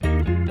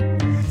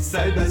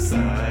side by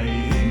side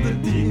in the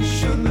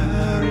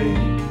dictionary.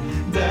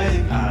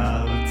 Dying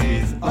out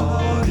is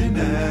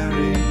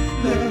ordinary.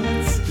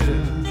 Let's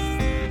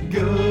just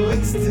go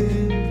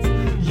extinct,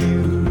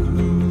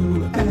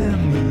 you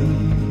and me.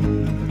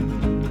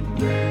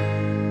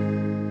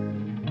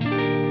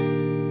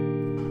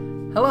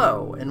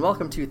 Hello, and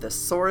welcome to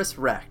Thesaurus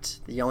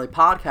Wrecked, the only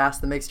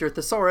podcast that makes your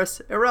thesaurus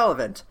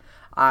irrelevant.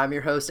 I'm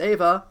your host,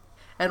 Ava,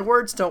 and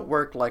words don't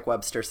work like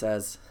Webster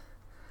says.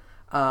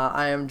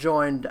 I am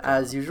joined,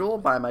 as usual,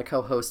 by my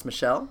co-host,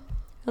 Michelle.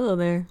 Hello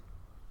there.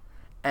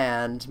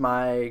 And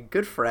my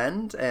good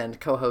friend and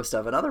co-host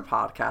of another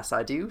podcast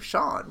I do,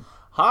 Sean.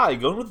 Hi,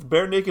 going with the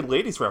Bare Naked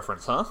Ladies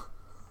reference, huh?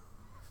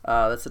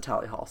 That's a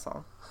Tally Hall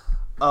song.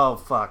 Oh,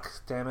 fuck.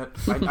 Damn it.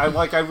 I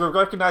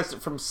recognized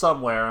it from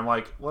somewhere. I'm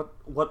like,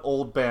 what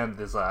old band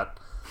is that?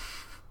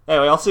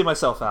 Anyway, I'll see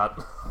myself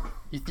out.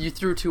 You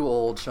threw too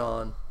old,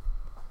 Sean.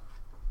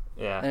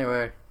 Yeah.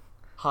 Anyway.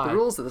 Hi. The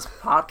rules of this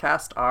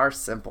podcast are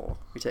simple.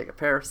 We take a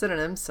pair of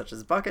synonyms, such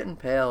as bucket and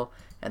pail,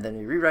 and then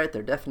we rewrite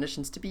their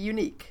definitions to be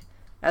unique.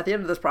 At the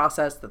end of this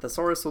process, the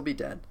thesaurus will be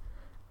dead.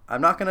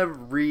 I'm not going to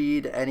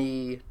read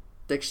any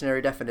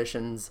dictionary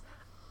definitions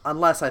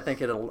unless I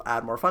think it'll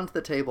add more fun to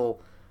the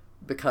table,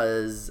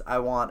 because I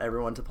want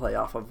everyone to play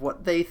off of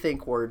what they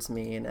think words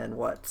mean and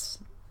what,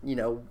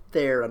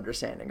 their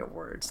understanding of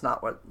words,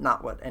 not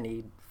what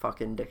any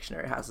fucking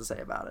dictionary has to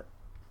say about it.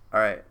 All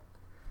right.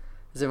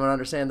 Does anyone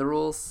understand the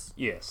rules?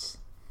 Yes.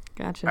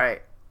 Gotcha. All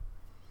right.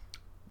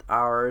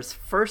 Our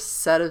first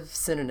set of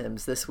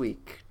synonyms this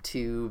week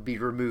to be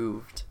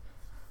removed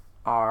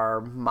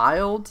are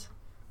mild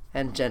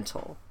and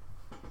gentle.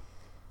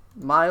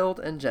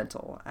 Mild and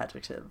gentle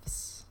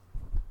adjectives.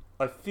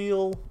 I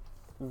feel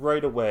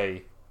right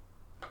away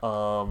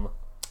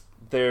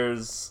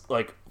there's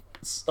like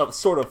a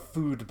sort of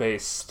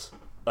food-based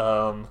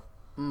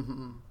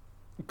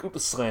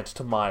slant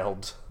to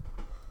mild.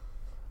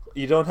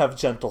 You don't have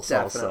gentle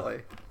salsa. Definitely.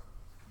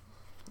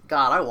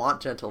 God, I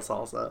want gentle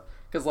salsa.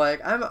 Because,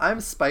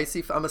 I'm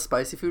spicy. I'm a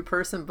spicy food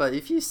person, but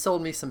if you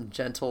sold me some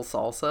gentle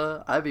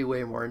salsa, I'd be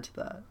way more into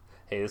that.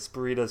 Hey, this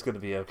burrito's gonna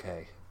be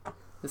okay.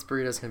 This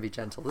burrito's gonna be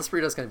gentle. This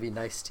burrito's gonna be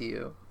nice to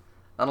you.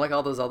 Unlike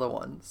all those other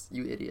ones,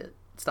 you idiot.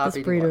 Stop this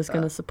eating like burrito's that.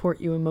 gonna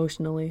support you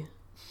emotionally.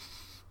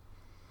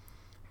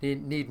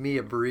 Need me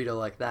a burrito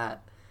like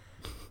that.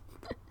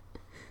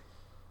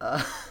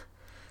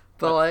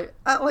 But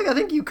I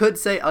think you could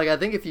say, I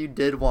think if you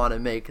did want to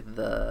make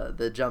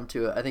the jump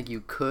to it, I think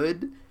you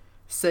could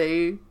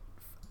say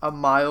a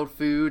mild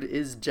food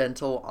is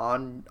gentle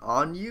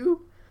on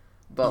you.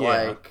 But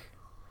yeah.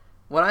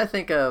 when I'm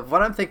thinking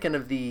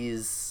of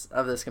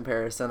this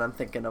comparison, I'm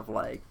thinking of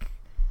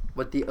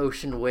what the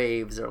ocean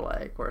waves are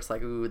like, where it's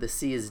like, ooh, the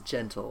sea is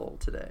gentle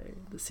today.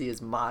 The sea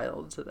is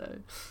mild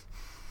today.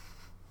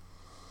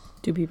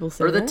 Do people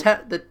say or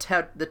that?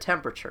 The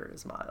temperature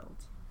is mild.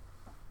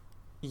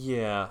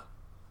 Yeah.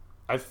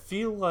 I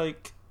feel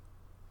like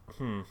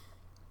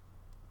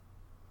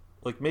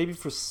maybe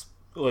for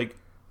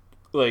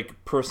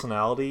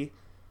personality,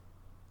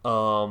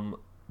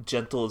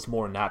 gentle is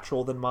more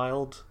natural than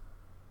mild.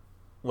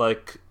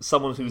 Like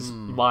someone who's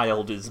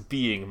mild is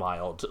being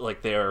mild,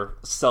 like they're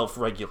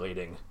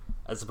self-regulating,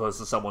 as opposed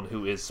to someone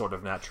who is sort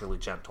of naturally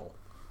gentle.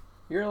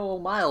 You're a little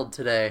mild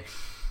today.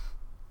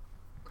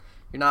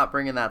 You're not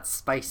bringing that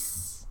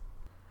spice.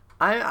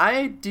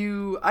 I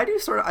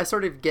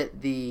sort of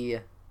get the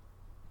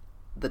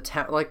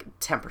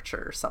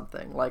temperature or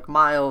something. Like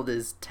mild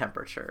is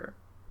temperature.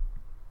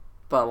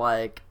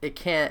 But it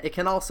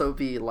can also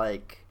be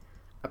like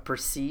a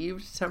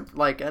perceived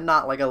and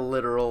not like a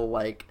literal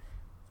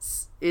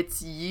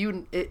it's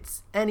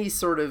any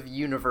sort of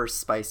universe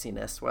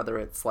spiciness, whether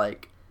it's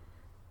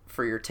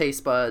for your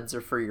taste buds or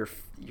for your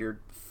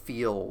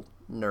feel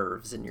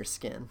nerves in your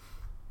skin.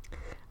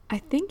 I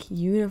think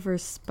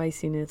universe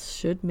spiciness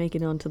should make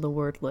it onto the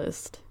word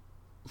list.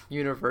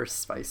 Universe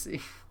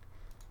spicy.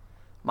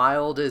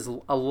 Mild is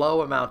a low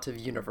amount of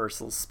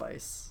universal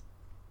spice.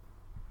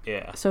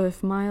 Yeah. So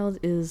if mild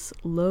is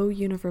low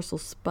universal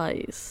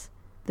spice,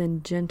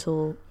 then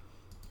gentle,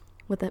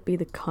 would that be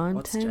the content?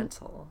 What's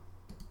gentle?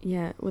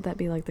 Yeah, would that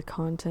be the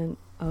content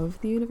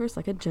of the universe?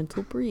 Like a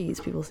gentle breeze,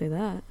 people say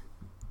that.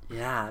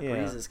 Yeah,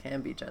 breezes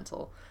can be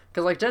gentle.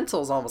 Because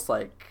gentle is almost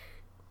a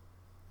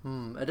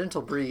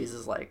gentle breeze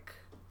is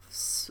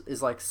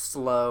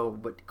slow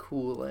but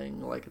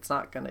cooling. It's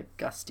not gonna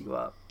gust you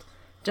up.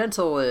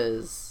 Gentle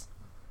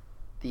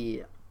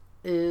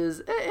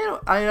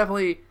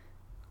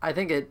I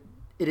think it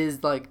is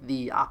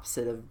the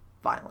opposite of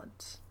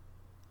violent.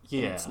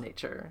 In its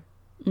nature.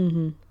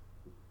 Mm-hmm.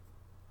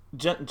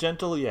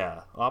 Gentle,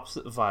 yeah,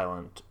 opposite of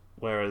violent.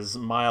 Whereas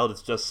mild,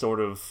 it's just sort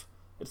of,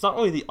 it's not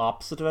really the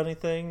opposite of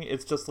anything.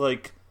 It's just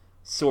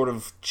sort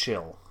of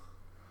chill.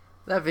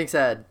 That being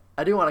said,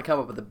 I do want to come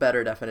up with a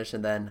better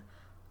definition than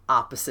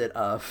opposite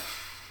of.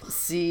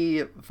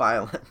 See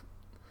violent.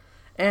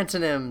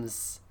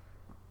 Antonyms.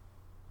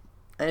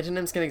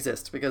 Antonyms can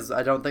exist because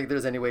I don't think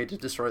there's any way to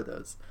destroy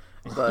those.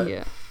 But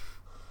yeah.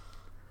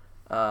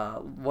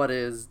 What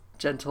is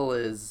gentle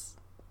is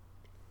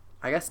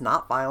I guess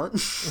not violent.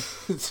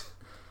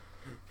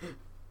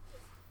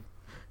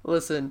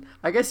 Listen,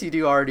 I guess you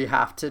do already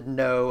have to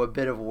know a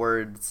bit of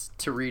words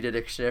to read a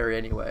dictionary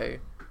anyway,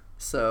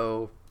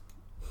 so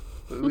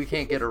we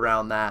can't get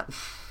around that.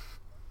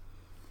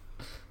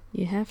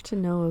 You have to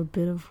know a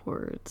bit of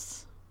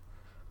words.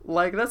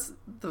 Like, that's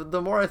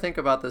the more I think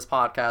about this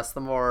podcast,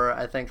 the more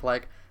I think,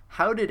 like,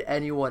 how did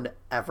anyone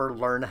ever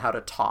learn how to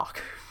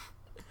talk?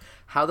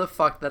 How the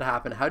fuck that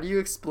happened? How do you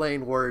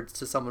explain words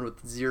to someone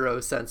with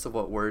zero sense of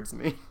what words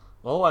mean?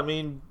 Well, I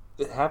mean,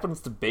 it happens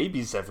to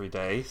babies every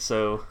day,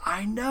 so...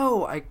 I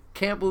know! I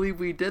can't believe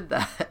we did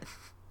that.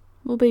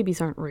 Well,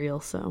 babies aren't real,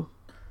 so...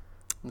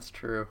 That's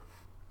true.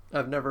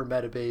 I've never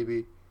met a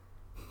baby.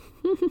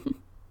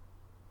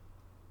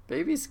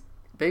 Babies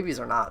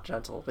are not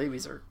gentle.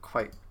 Babies are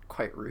quite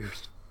rude.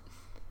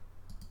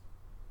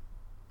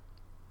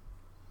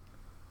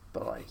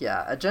 But, like,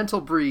 yeah, a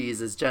gentle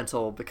breeze is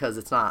gentle because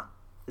it's not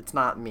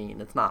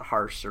mean, it's not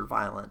harsh or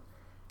violent.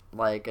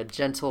 Like, a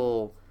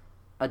gentle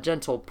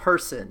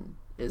person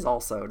is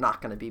also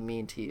not going to be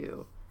mean to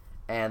you,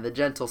 and the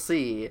gentle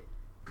sea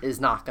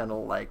is not going to,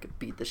 like,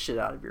 beat the shit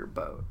out of your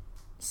boat.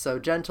 So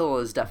gentle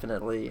is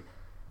definitely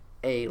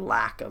a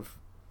lack of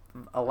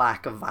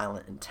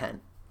violent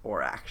intent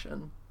or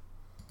action.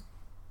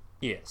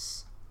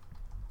 Yes.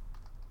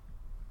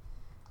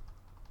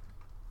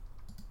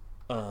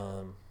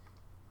 I'm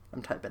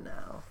typing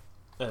now.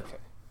 Okay.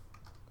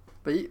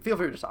 But feel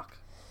free to talk.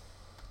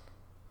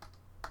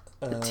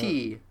 The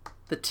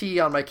T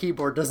on my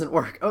keyboard doesn't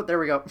work. Oh, there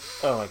we go.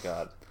 Oh my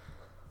god.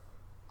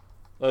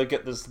 I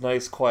get this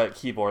nice quiet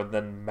keyboard and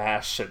then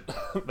mash it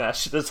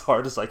as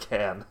hard as I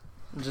can.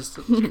 Just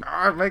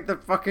make the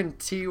fucking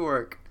T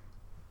work.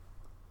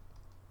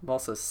 I'm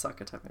also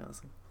suck at typing,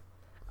 honestly.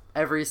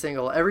 Every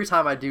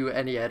time I do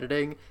any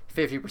editing,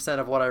 50%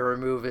 of what I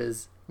remove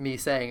is me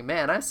saying,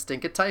 "Man, I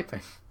stink at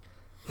typing."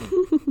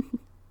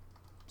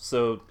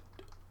 So,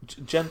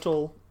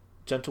 gentle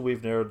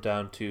we've narrowed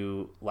down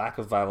to lack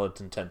of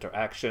violent intent or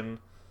action.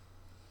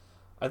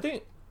 I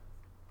think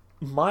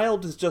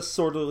mild is just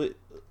sort of...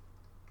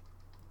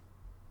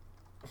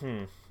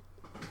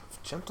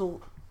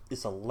 Gentle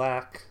is a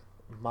lack.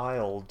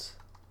 Mild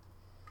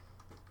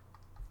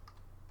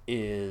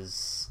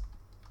is...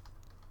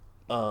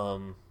 How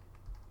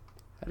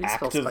do you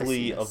spell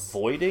actively spiciness?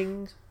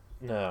 avoiding?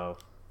 No.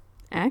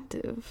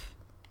 Active?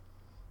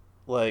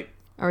 Like...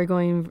 Are we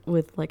going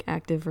with, like,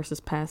 active versus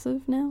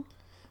passive now?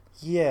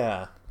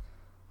 Yeah,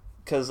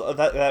 because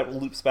that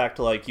loops back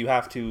to, like, you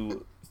have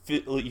to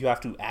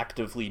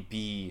actively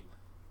be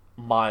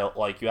mild.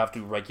 Like, you have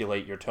to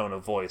regulate your tone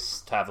of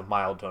voice to have a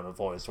mild tone of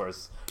voice,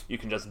 whereas you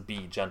can just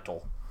be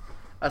gentle.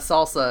 A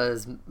salsa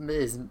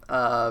is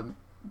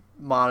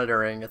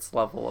monitoring its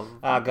level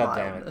of God damn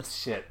it! mildness.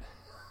 Shit,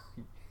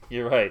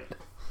 you're right.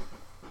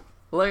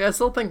 Like, I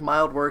still think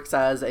mild works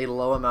as a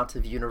low amount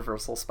of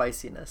universal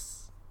spiciness.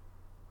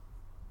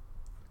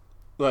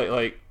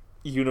 Like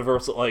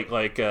universal,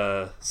 like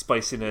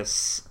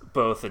spiciness,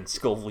 both in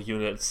Scoville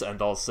units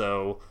and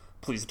also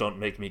please don't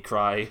make me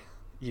cry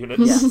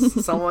units.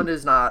 Yes, someone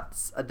is not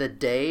a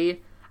day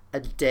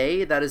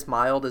that is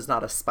mild is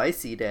not a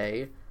spicy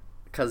day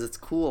because it's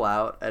cool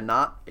out and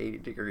not 80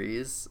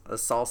 degrees. A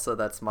salsa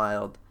that's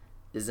mild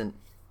isn't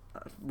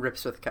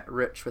rich with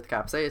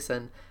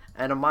capsaicin,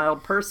 and a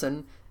mild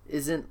person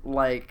isn't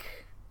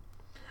like...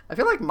 I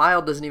feel like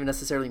mild doesn't even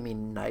necessarily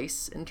mean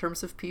nice in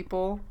terms of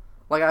people.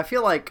 Like, I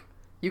feel like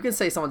you can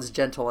say someone's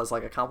gentle as,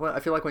 like, a compliment. I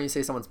feel like when you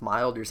say someone's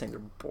mild, you're saying they're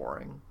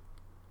boring.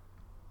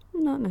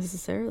 Not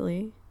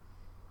necessarily.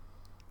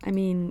 I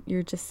mean,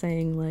 you're just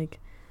saying, like,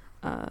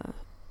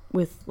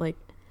 with, like,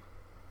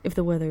 if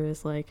the weather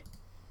is, like,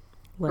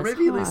 less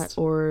maybe at hot, least...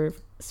 or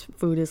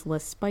food is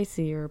less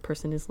spicy, or a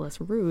person is less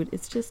rude,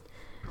 it's just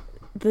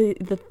the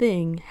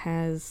thing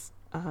has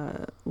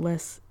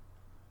less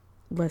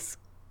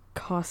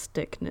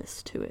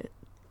causticness to it.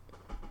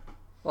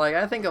 Like,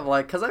 I think of,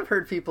 like, because I've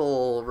heard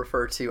people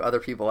refer to other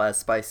people as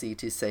spicy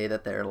to say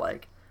that they're,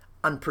 like,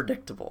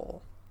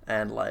 unpredictable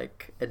and,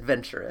 like,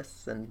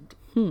 adventurous and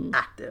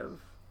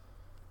active.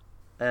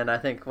 And I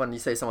think when you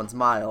say someone's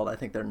mild, I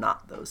think they're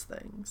not those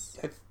things.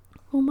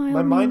 Well, mild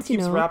My mind means,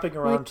 keeps wrapping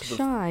around like to the...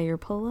 shy or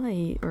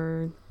polite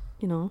or,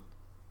 you know.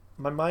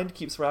 My mind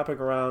keeps wrapping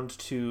around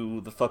to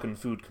the fucking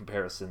food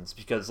comparisons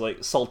because,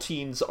 like,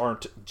 saltines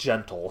aren't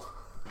gentle.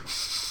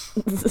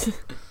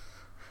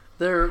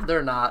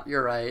 They're not.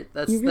 You're right.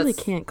 You really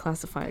can't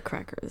classify a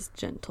cracker as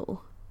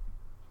gentle.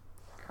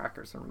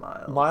 Crackers are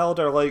mild. Mild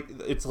are like...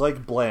 It's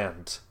like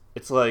bland.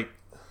 It's like...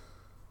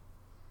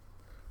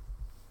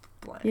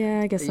 Bland. Yeah,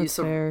 I guess They that's use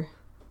some- fair.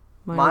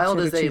 Mild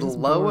is cheddar a cheese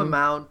low boring.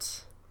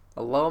 amount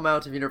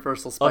of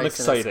universal spiciness.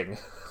 unexciting.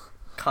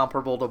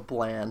 Comparable to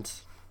bland.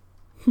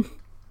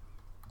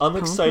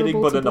 Unexciting,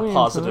 Comparable but to in a bland,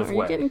 positive huh? way.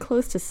 Are you getting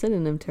close to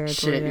synonym territory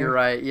Shit, there? you're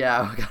right.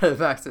 Yeah, we gotta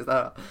back to that.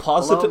 A low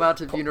Positive-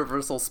 amount of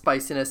universal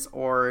spiciness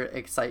or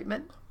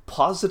excitement.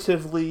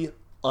 Positively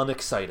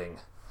unexciting.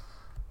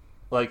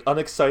 Like,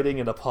 unexciting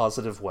in a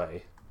positive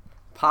way.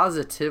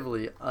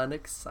 Positively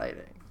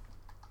unexciting.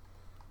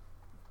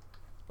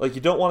 Like,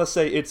 you don't want to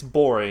say it's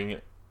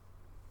boring,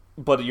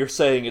 but you're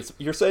saying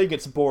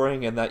it's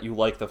boring and that you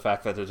like the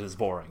fact that it is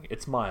boring.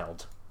 It's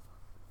mild.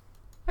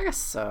 I guess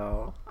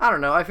so. I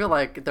don't know. I feel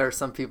like there are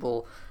some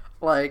people,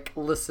 like,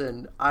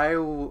 listen,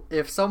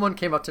 if someone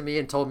came up to me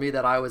and told me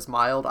that I was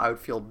mild, I would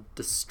feel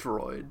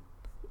destroyed.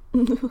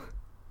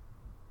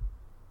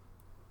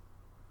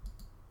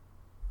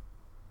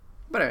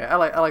 But anyway, I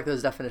like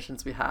those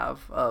definitions we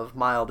have of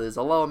mild is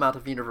a low amount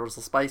of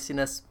universal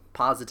spiciness,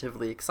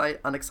 positively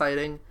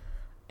unexciting,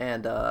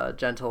 and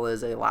gentle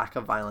is a lack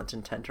of violent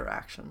intent or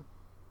action.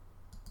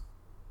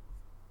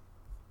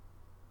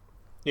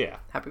 Yeah.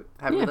 Happy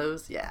Yeah. with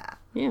those? Yeah.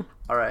 Yeah.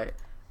 All right,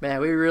 man.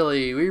 We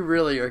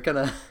really are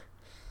gonna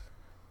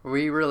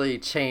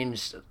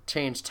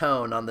change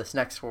tone on this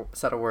next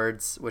set of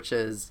words, which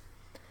is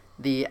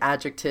the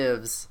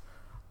adjectives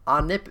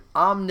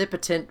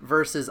omnipotent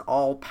versus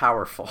all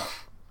powerful.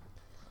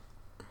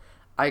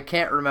 I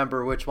can't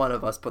remember which one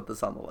of us put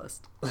this on the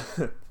list.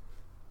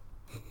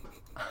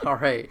 All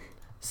right,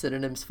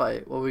 synonyms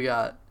fight. What we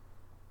got?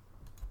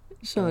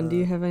 Sean, do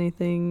you have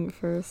anything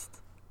first?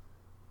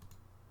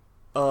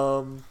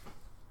 So,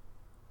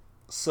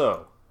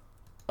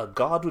 a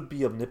god would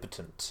be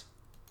omnipotent,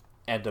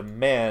 and a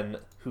man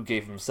who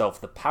gave himself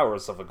the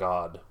powers of a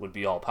god would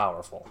be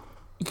all-powerful.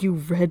 You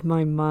read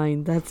my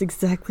mind. That's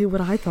exactly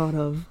what I thought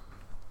of.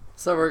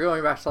 So we're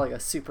going back to like a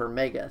super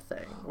mega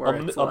thing, where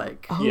it's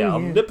like... Oh, yeah, yeah.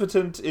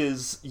 omnipotent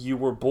is you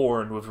were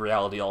born with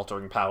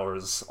reality-altering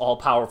powers.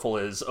 All-powerful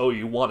is, oh,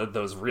 you wanted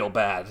those real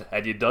bad,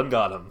 and you done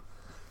got them.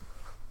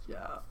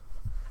 Yeah.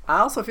 I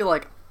also feel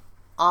like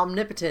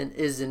omnipotent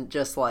isn't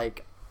just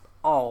like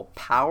all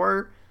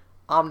power.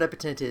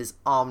 Omnipotent is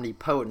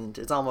omnipotent.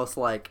 It's almost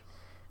like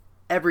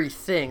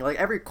everything, like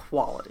every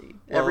quality,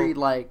 every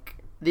like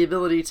the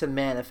ability to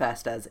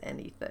manifest as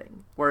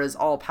anything. Whereas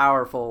all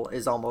powerful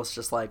is almost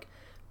just like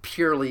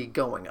purely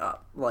going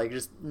up, like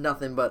just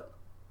nothing but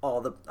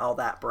all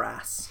that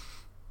brass.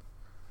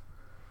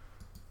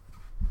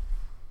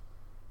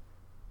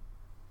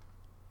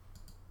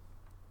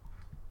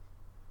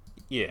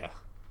 Yeah.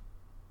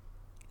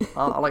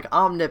 Like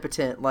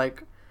omnipotent,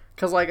 like,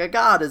 because like a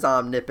god is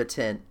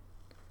omnipotent,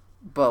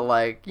 but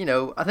like, you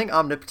know, I think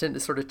omnipotent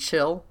is sort of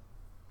chill.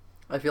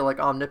 I feel like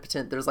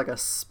omnipotent, there's like a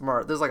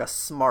smart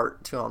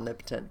to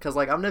omnipotent, because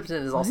like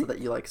omnipotent is also What? that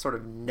you like sort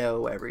of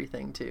know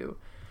everything too.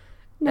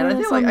 No, And I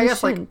that's feel like, I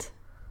guess, like- omniscient.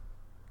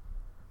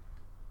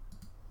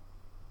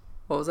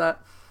 What was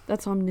that?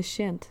 That's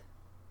omniscient.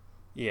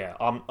 Yeah,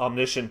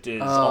 omniscient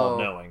is Oh.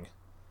 all-knowing.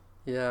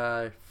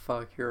 Yeah,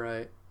 fuck, you're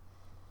right.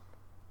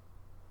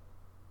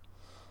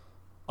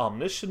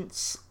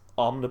 Omniscience,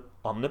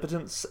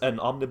 omnipotence, and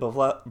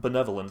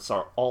omnibenevolence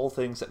are all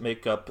things that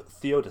make up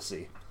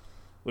theodicy,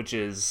 which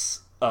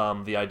is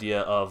the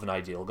idea of an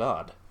ideal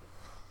god.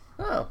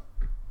 Oh,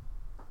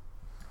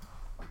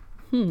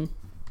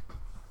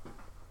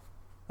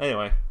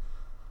 Anyway,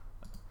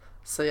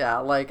 so yeah,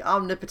 like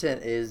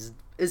omnipotent is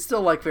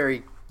still like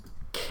very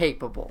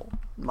capable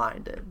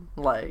minded.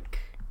 Like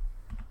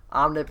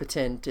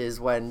omnipotent is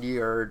when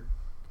you're,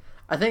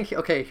 I think,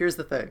 okay, here's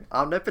the thing.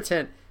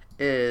 Omnipotent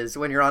is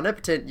when you're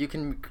omnipotent, you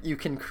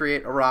can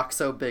create a rock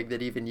so big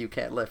that even you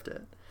can't lift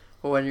it.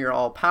 But when you're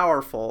all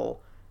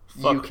powerful,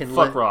 you can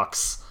fuck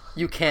rocks.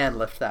 You can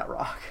lift that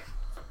rock.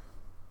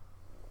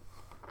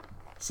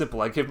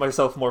 Simple, I give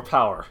myself more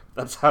power.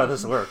 That's how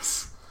this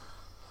works.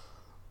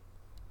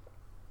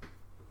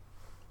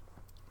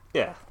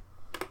 Yeah.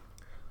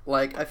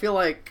 Like, I feel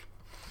like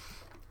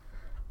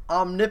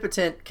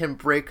omnipotent can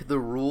break the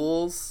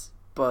rules,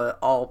 but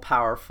all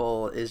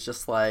powerful is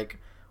just like,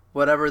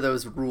 whatever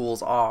those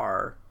rules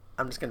are,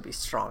 I'm just gonna be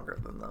stronger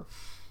than them.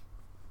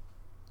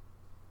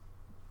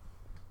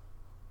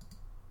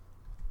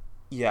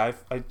 Yeah,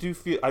 I do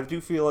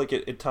feel like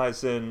it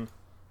ties in.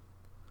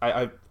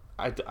 I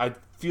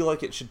feel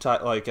like it should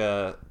tie like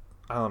I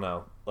don't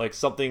know, like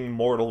something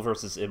mortal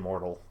versus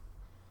immortal.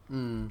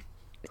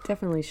 It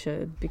definitely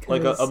should, because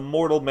Like a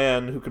mortal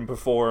man who can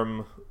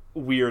perform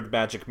weird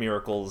magic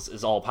miracles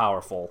is all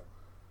powerful,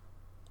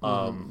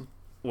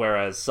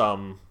 whereas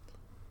some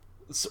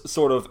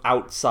sort of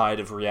outside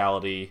of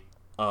reality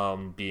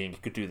being who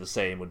could do the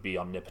same would be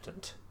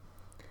omnipotent.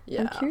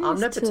 Yeah,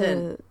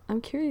 omnipotent. I'm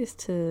curious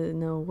to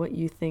know what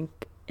you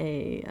think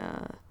a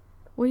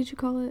what did you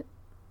call it?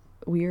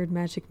 Weird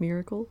magic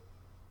miracle?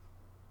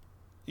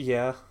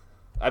 Yeah,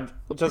 I'm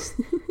just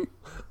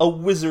a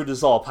wizard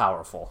is all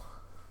powerful.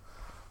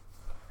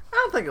 I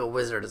don't think a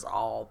wizard is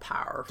all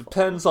powerful.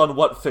 Depends on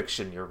what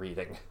fiction you're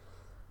reading.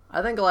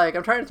 I think, like,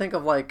 I'm trying to think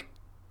of, like,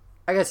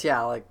 I guess,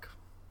 yeah, like,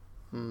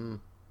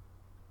 I'm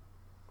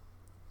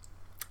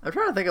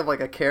trying to think of, like,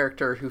 a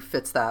character who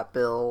fits that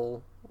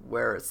bill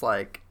where it's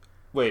like,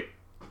 Wait.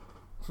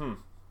 trying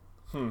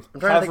to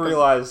Have think of-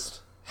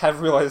 realized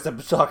I've been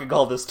talking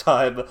all this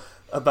time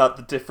about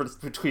the difference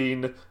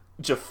between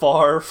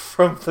Jafar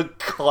from the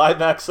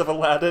climax of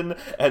Aladdin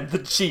and the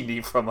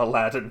genie from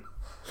Aladdin.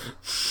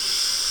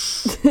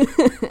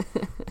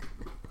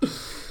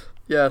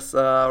 yes,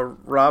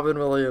 Robin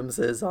Williams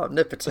is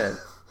omnipotent.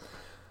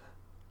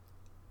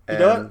 You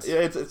know what?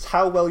 It's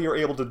how well you're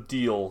able to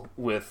deal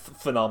with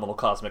phenomenal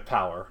cosmic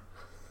power.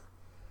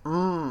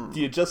 Do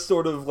you just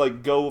sort of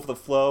like go with the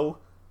flow,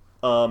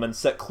 and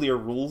set clear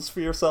rules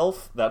for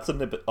yourself? That's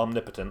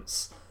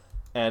omnipotence.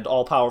 And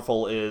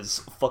all-powerful is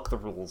fuck the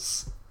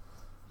rules.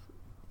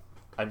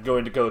 I'm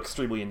going to go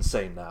extremely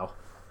insane now.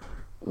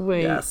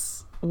 Wait.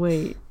 Yes.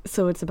 Wait.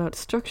 So it's about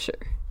structure.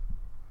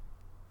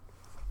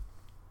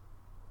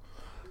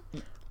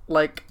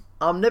 Like,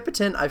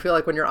 omnipotent, I feel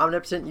like when you're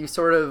omnipotent,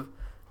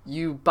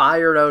 you by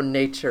your own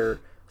nature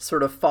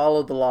sort of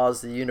follow the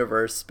laws of the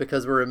universe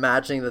because we're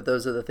imagining that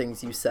those are the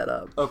things you set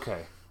up.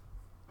 Okay.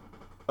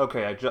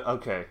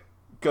 Okay.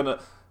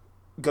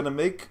 Gonna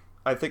make,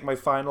 I think, my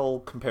final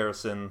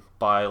comparison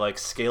by, like,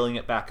 scaling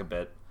it back a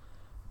bit.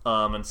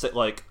 And say,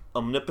 like,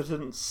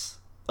 omnipotence,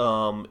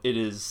 it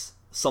is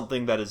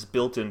something that is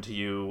built into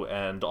you,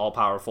 and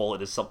all-powerful,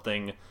 it is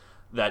something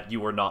that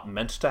you are not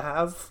meant to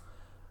have.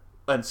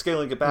 And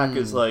scaling it back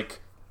is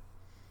like,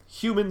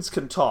 humans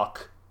can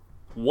talk.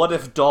 What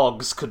if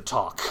dogs could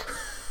talk?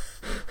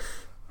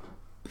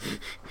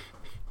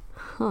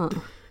 Huh.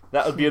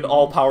 That would be an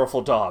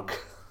all-powerful dog.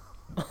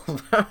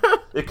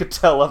 It could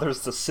tell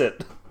others to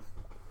sit.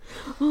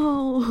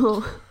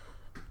 Oh.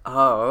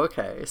 Oh,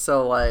 okay.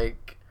 So,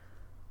 like,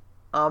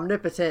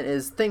 omnipotent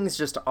is things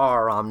just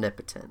are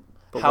omnipotent.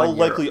 But How when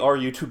you're- likely are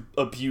you to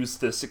abuse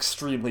this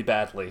extremely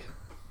badly?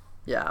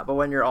 Yeah, but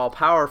when you're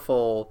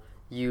all-powerful,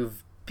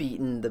 you've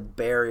beaten the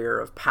barrier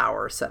of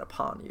power set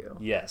upon you.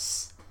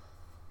 Yes.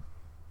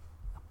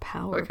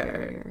 Power Okay.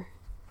 barrier.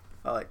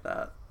 I like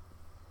that.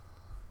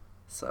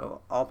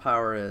 So, all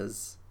power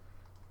is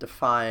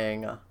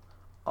defying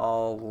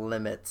all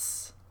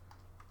limits.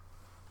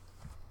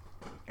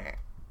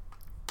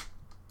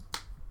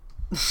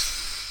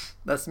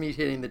 That's me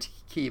hitting the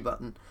key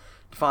button.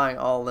 Defying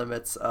all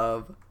limits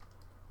of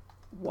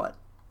what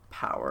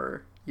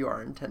power you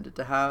are intended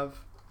to have.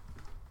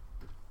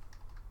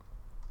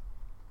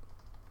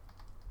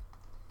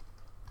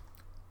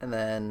 And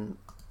then,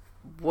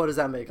 what does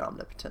that make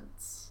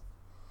omnipotence?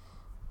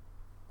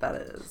 That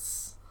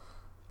is...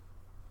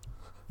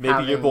 Maybe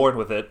you're having- born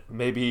with it.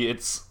 Maybe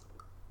it's...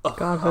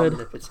 Godhood.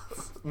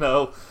 omnipotence.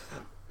 No.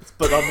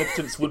 But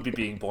omnipotence would be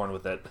being born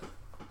with it.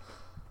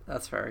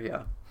 That's fair,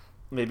 yeah.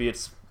 Maybe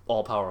it's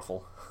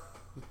all-powerful.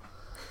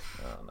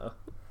 I don't know.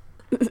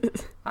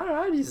 I don't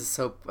know,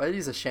 I'd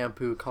use a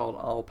shampoo called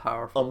All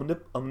Powerful.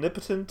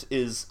 Omnipotent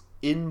is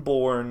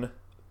inborn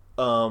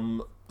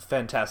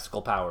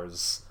fantastical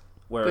powers,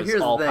 whereas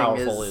here's the all thing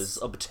powerful is-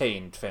 is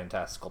obtained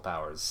fantastical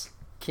powers.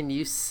 Can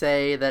you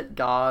say that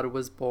God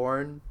was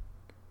born?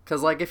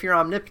 Because, like, if you're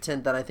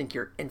omnipotent, then I think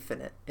you're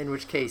infinite. In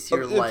which case,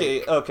 you're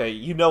Okay,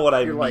 you know what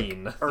I you're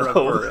mean. like though.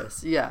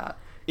 Ouroboros. Yeah.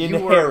 You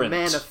were Inherent.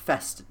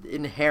 manifested.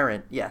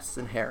 Inherent. Yes,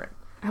 inherent.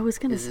 I was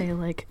gonna Is it- say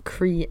like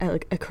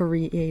a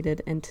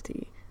created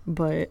entity,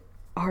 but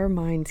our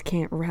minds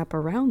can't wrap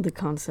around the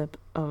concept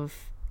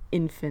of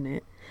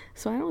infinite,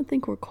 so I don't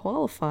think we're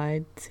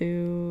qualified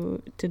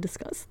to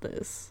discuss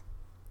this.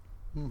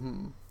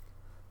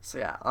 So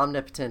yeah,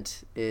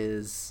 omnipotent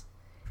is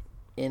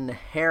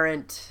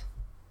inherent.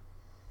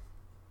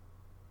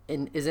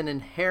 Is an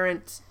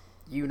inherent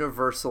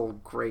universal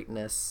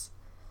greatness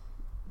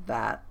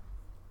that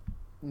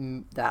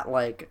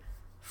like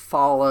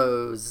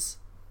follows,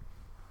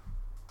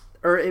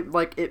 or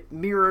it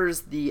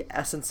mirrors the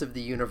essence of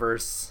the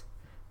universe,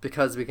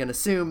 because we can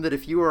assume that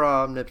if you were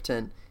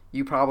omnipotent,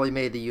 you probably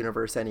made the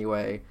universe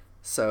anyway.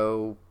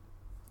 So,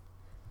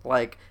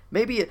 like,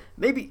 maybe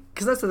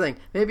because that's the thing.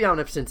 Maybe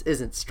omnipotence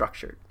isn't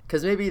structured.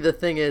 Because maybe the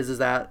thing is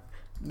that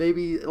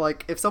maybe,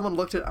 like, if someone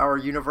looked at our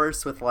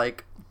universe with,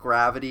 like,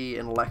 gravity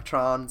and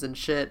electrons and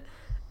shit,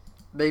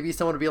 maybe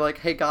someone would be like,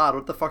 "Hey God,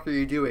 what the fuck are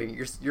you doing?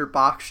 Your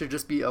box should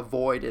just be a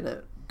void in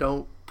it.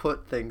 Don't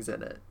put things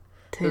in it.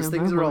 Those Damn,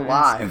 things I are wanna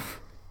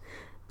alive."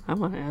 I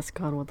want to ask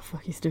God what the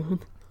fuck he's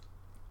doing.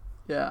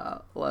 Yeah,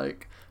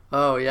 like,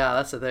 oh yeah,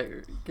 that's the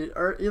thing.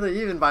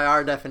 Even by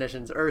our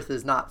definitions, Earth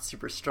is not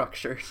super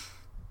structured.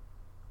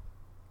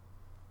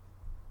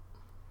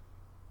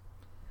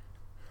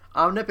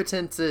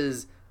 Omnipotence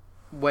is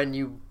when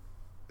you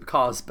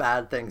cause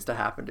bad things to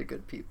happen to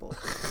good people.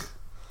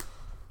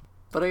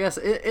 But I guess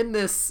in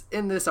this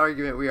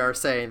argument, we are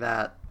saying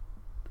that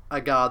a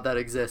God that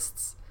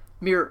exists,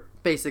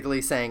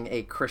 basically saying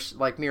a Christian,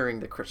 like mirroring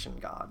the Christian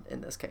God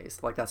in this case,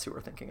 like that's who we're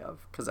thinking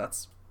of, because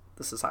that's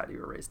the society we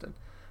were raised in.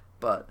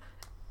 But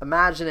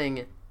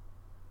imagining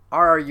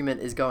our argument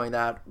is going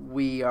that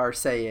we are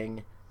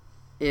saying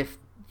if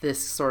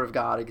this sort of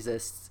God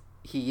exists,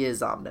 he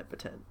is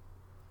omnipotent.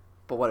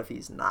 But what if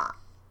he's not?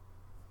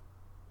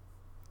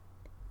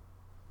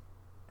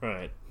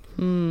 Right.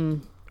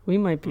 We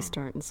might be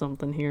starting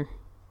something here.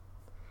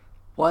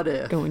 What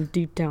if? Going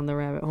deep down the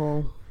rabbit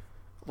hole.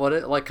 What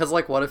if,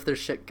 what if there's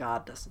shit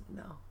God doesn't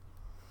know?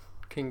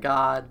 Can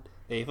God?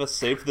 Ava,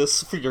 save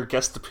this for your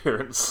guest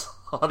appearance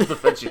on the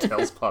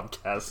VeggieTales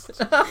podcast.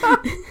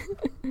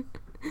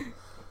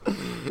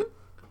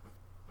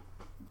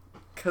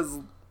 Because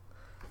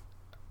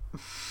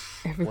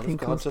Everything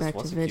God comes just back to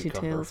was a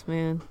cucumber? VeggieTales,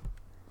 man.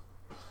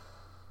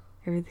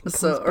 Everything comes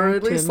So- back or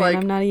at to least, it. Man,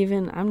 like-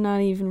 I'm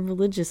not even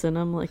religious, and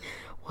I'm like,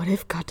 what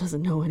if God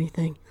doesn't know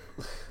anything?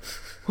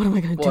 What am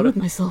I gonna do What with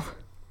if- myself?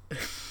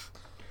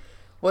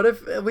 What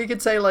if we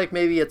could say, like,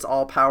 maybe it's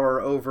all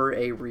power over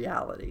a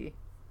reality?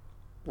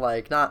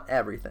 Like, not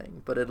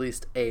everything, but at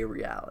least a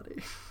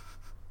reality.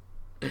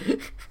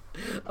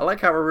 I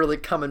like how we're really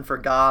coming for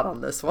God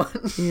on this one.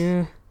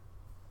 Yeah.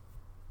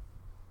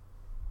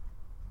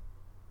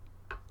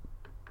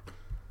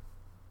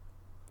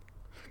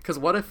 Because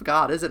what if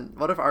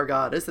our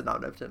God isn't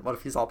omnipotent? What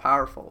if he's all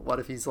powerful? What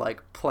if he's,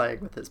 like,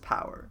 playing with his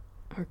power?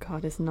 Our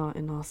God is not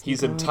an awesome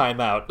He's in God.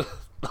 timeout.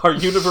 Our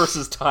universe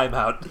is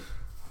timeout.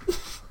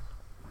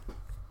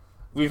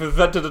 We've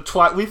invented a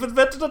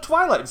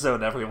Twilight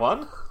Zone,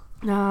 everyone.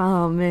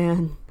 Oh,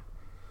 man.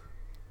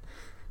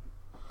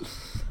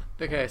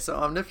 Okay, so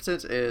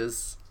omnipotent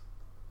is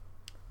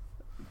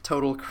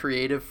total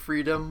creative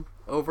freedom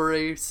over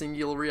a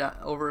single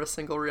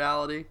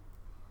reality,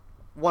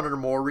 one or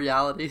more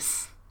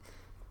realities.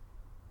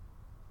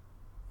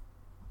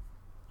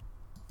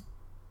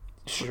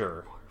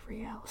 Sure.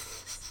 Reality.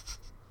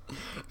 I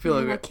feel I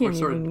like we're can't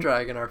sort of even-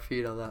 dragging our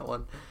feet on that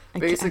one. I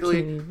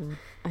Basically,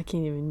 can't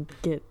even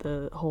get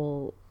the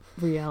whole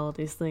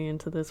realities thing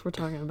into this. We're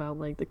talking about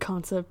like the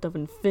concept of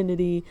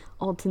infinity,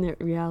 alternate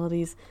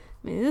realities.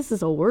 Man, this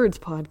is a words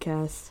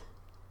podcast.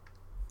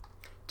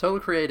 total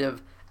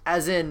creative,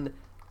 as in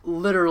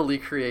literally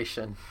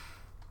creation,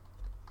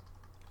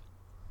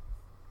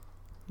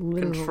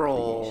 Literal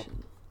Control.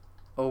 creation.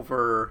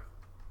 over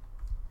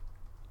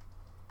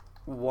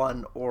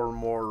one or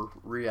more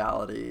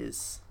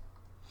realities.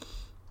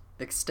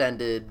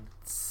 Extended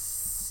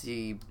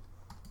C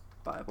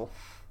Bible.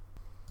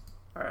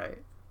 Alright.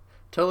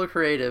 Total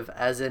creative,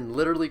 as in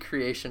literally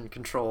creation,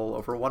 control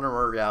over one or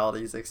more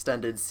realities.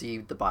 Extended C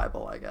the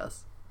Bible, I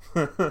guess.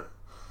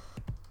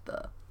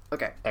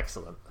 Okay.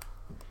 Excellent.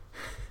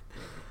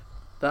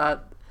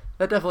 That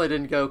definitely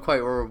didn't go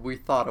quite where we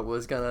thought it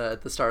was gonna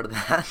at the start of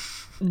that.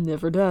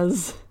 Never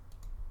does.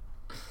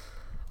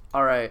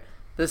 Alright.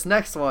 This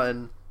next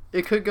one,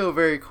 it could go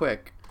very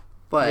quick.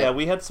 But Yeah,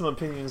 we had some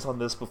opinions on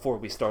this before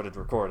we started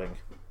recording.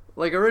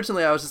 like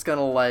originally I was just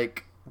gonna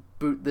like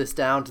boot this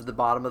down to the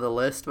bottom of the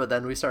list, but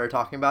then we started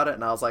talking about it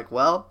and I was like,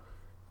 well,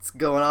 it's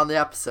going on the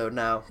episode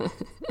now.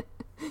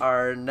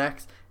 Our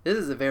next, this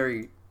is a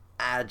very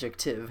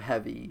adjective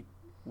heavy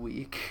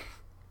week,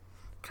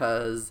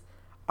 because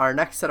our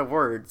next set of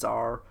words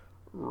are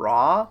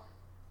raw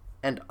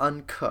and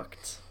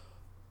uncooked.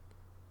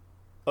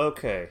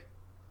 Okay.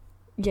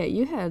 Yeah,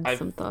 you had I've-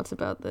 some thoughts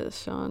about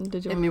this, Sean.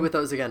 Did you? Hit me with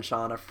those again,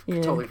 Sean. I've Yeah.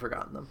 totally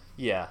forgotten them.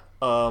 Yeah.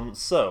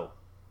 So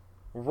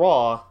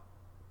raw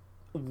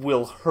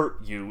will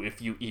hurt you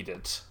if you eat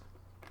it.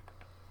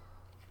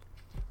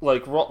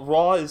 Like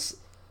raw is,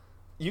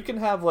 you can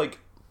have like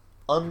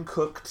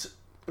uncooked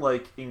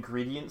like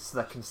ingredients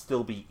that can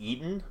still be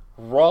eaten.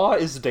 Raw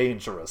is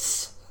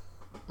dangerous.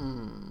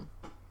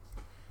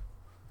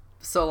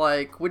 So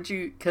like, but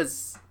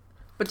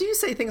do you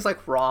say things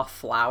like raw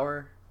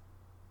flour?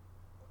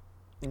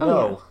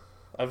 No,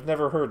 I've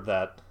never heard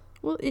that.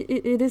 Well,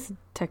 it is a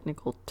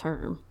technical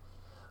term.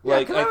 Yeah,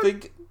 Like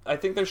 'cause I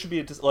think there should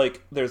be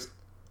there's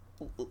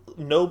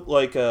no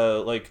like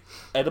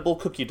edible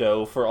cookie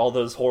dough for all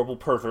those horrible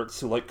perverts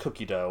who like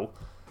cookie dough.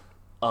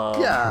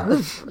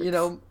 Yeah, you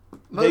know,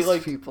 most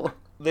like- people.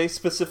 They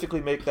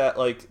specifically make that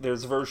like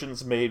there's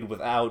versions made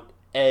without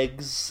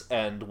eggs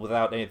and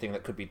without anything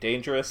that could be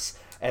dangerous,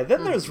 and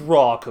then there's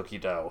raw cookie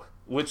dough,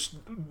 which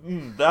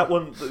that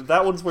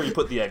one's where you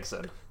put the eggs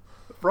in.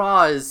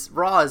 Raw is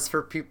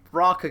for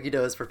raw cookie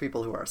dough is for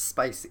people who are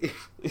spicy.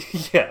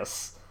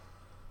 Yes.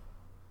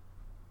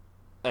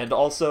 And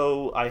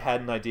also, I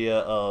had an idea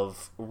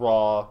of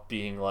raw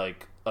being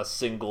like a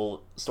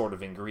single sort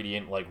of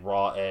ingredient, like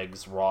raw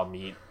eggs, raw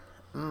meat.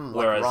 Like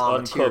Whereas raw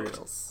uncooked,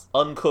 materials.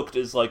 uncooked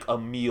is like a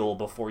meal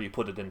before you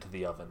put it into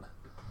the oven.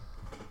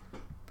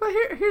 But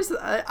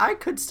I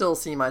could still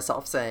see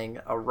myself saying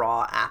a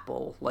raw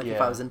apple, like if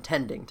Yeah. I was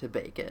intending to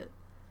bake it,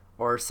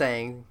 or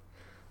saying,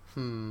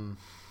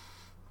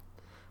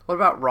 what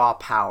about raw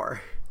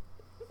power?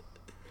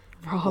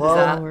 Raw Well,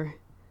 flour.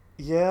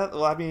 Yeah,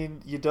 well, I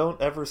mean, you don't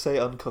ever say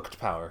uncooked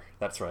power.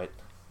 That's right.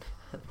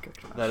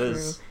 That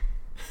is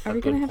Are a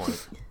we good gonna have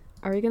point. to?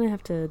 Are we gonna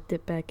have to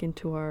dip back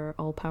into our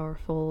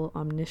all-powerful,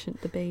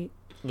 omniscient debate?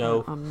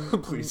 No, Um,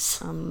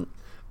 please.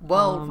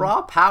 Well,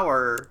 raw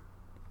power,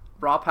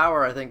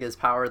 I think, is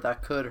power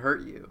that could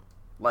hurt you,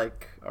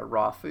 like a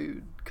raw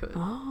food could.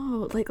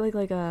 Oh, like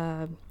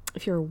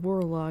if you're a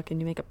warlock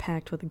and you make a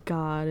pact with a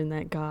god, and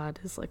that god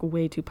is like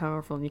way too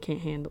powerful and you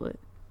can't handle it.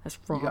 That's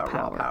raw You got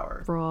power. raw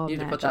power. Raw you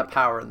need magic. to put that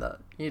power in the.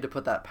 You need to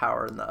put that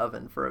power in the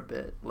oven for a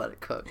bit. Let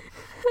it cook.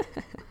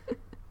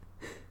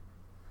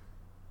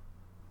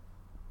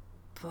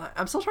 But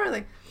I'm still trying to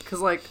think, because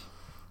like,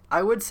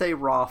 I would say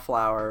raw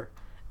flour,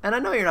 and I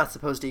know you're not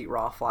supposed to eat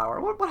raw flour.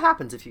 What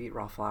happens if you eat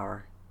raw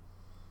flour?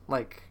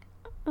 Like,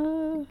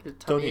 your Don't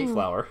tummy eat aches?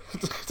 flour.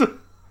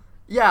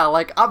 Yeah,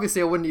 like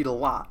obviously I wouldn't eat a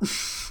lot.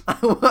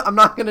 I'm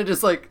not gonna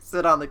just like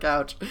sit on the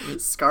couch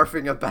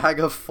scarfing a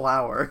bag of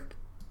flour.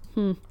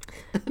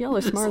 Y'all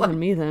are smarter than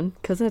me then,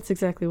 because that's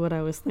exactly what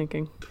I was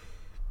thinking.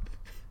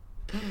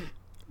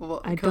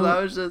 Well, I because don't- I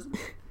was just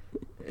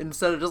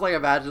instead of just like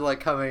imagine like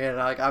coming in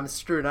like I'm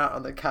strewn out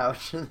on the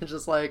couch and it's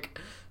just like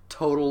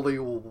totally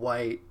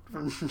white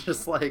from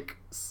just like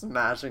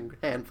smashing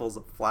handfuls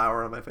of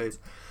flour on my face.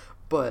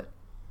 But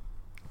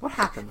what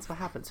happens? What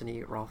happens when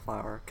you eat raw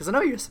flour? Because I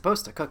know you're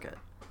supposed to cook it.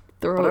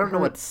 Throat But I don't know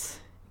what- hurts.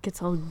 Gets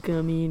all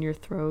gummy in your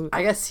throat.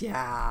 I guess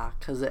yeah,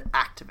 because it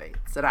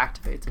activates. It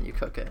activates when you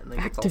cook it, and then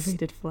it gets all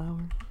Activated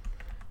flour.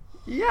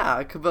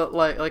 yeah, but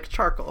like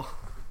charcoal.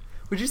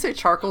 Would you say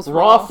charcoal's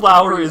Raw raw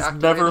flour or is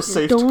activated? never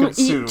safe to Don't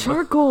consume. eat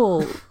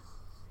charcoal.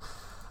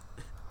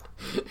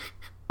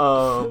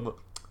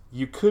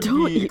 You could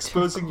Don't be eat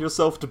exposing charcoal.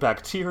 yourself to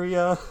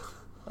bacteria.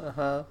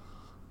 Uh-huh.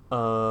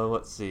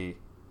 Let's see.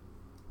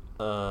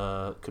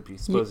 Could be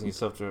exposing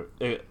yourself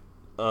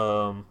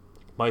to.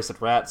 Mice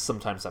and rats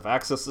sometimes have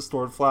access to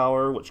stored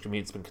flour, which can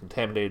mean it's been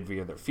contaminated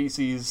via their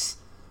feces.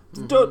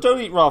 Don't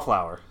eat raw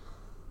flour.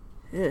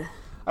 Ugh.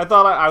 I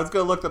thought I was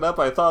gonna look that up.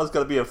 I thought it was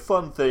gonna be a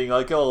fun thing,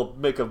 like oh,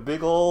 make a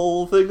big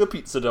old thing of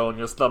pizza dough in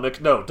your stomach.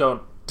 No,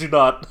 do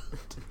not.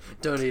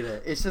 Don't eat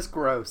it. It's just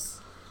gross.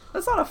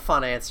 That's not a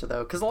fun answer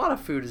though, because a lot of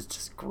food is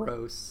just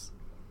gross.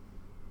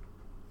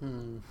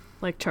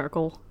 Like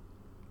charcoal.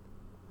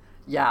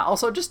 Yeah.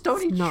 Also, just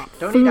don't eat. not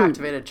Don't food. eat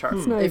activated charcoal.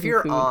 It's not if even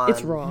you're food. on,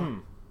 It's raw.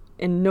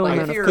 And no Like,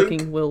 amount if of you're-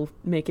 cooking will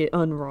make it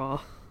unraw.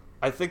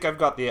 I think I've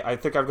got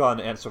an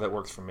answer that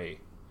works for me.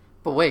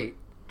 But wait,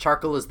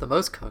 charcoal is the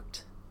most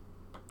cooked.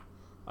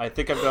 I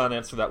think I've got an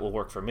answer that will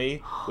work for me,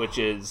 which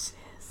is,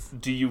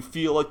 do you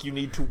feel like you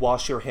need to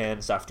wash your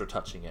hands after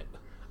touching it?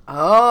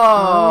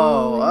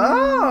 Oh,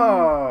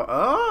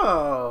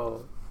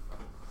 oh.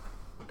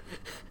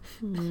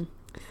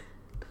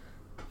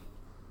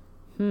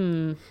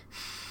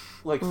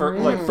 Like for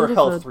yeah, like for bit of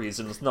health a-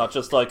 reasons, not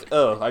just like,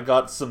 oh, I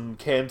got some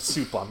canned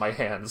soup on my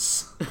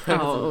hands.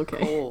 Oh, okay.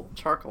 Cool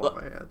charcoal on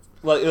my hands.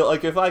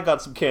 Like if I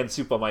got some canned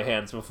soup on my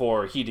hands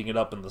before heating it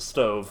up in the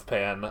stove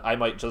pan, I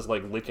might just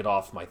like lick it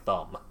off my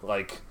thumb.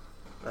 Like,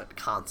 That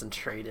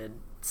concentrated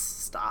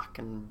stock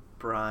and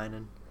brine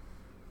and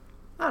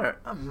I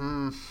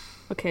don't.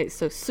 Okay,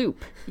 so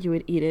soup. You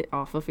would eat it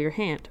off of your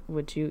hand.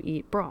 Would you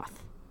eat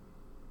broth?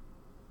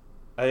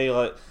 I think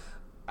like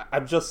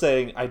I'm just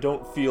saying I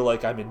don't feel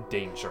like I'm in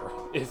danger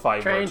if I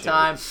were Train to.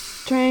 time.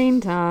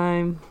 Train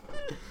time.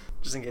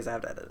 Just in case I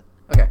have to edit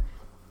it. Okay.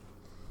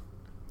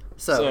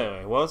 So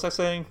anyway, what was I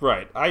saying?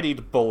 Right, I'd eat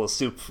a bowl of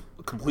soup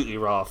completely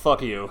raw.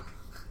 Fuck you.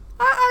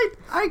 I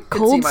could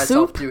see Cold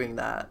myself soup? doing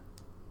that.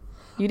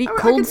 You'd eat I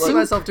cold could see soup?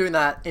 myself doing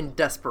that in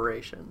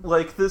desperation.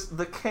 Like this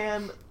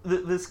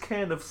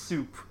can of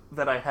soup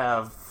that I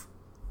have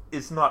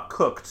is not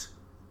cooked,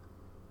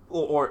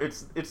 or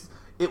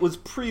it was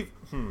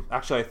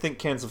actually I think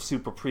cans of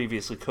soup are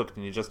previously cooked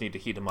and you just need to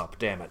heat them up.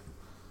 Damn it.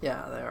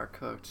 Yeah, they are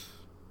cooked.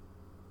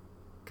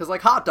 Because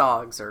like hot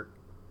dogs are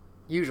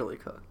usually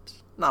cooked.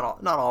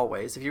 Not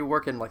always. If you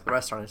work in like the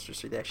restaurant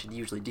industry, they actually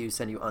usually do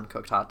send you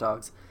uncooked hot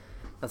dogs.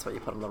 That's what you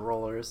put on the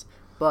rollers.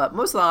 But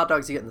most of the hot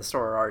dogs you get in the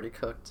store are already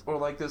cooked. Or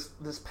like this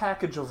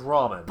package of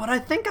ramen. But I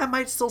think I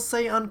might still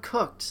say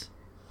uncooked.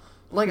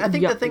 Like, I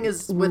think Yeah, the thing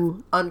is with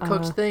ooh,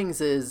 uncooked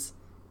things is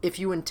if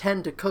you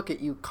intend to cook it,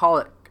 you call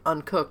it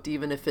uncooked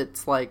even if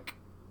it's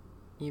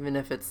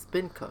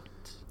been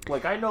cooked.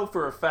 Like I know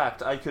for a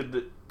fact I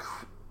could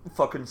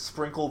fucking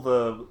sprinkle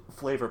the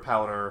flavor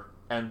powder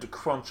and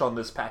crunch on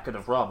this packet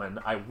of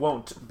ramen. I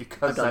won't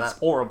because I've done that's that.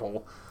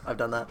 horrible. I've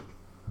done that.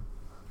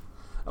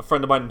 A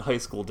friend of mine in high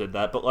school did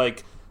that, but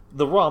like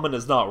the ramen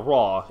is not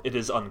raw, it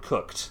is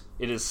uncooked.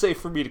 It is safe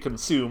for me to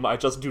consume, I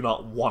just do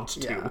not want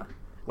to. Yeah.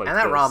 Like And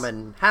that this.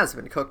 ramen has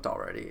been cooked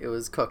already. It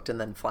was cooked and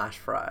then flash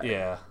fried.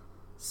 Yeah.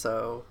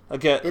 So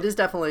Again, it is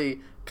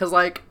definitely because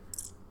like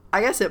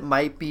I guess it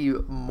might be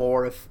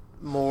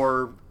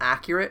more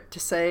accurate to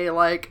say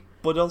like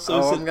but also oh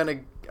is I'm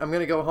it,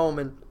 gonna go home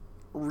and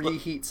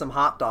reheat some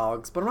hot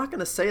dogs, but I'm not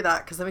gonna say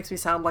that because that makes me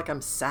sound like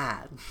I'm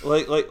sad.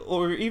 like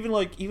or even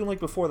like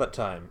before that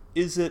time,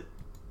 is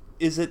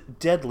it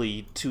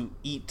deadly to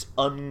eat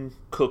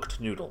uncooked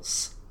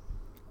noodles?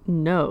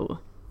 No.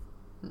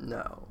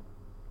 No,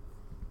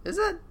 is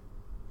it?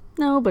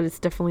 No, but it's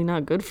definitely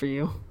not good for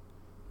you.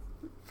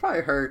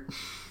 Probably hurt.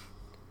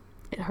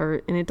 It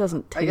hurt, and it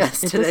doesn't taste. I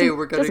guess it today doesn't-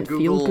 we're gonna doesn't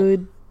Google feel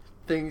good.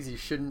 Things you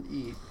shouldn't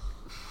eat.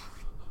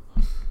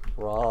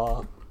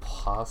 Raw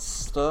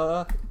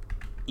pasta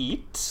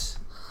eat?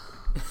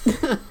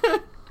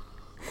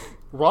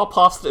 Raw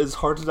pasta is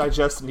hard to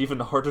digest and even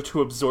harder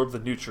to absorb the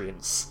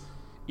nutrients.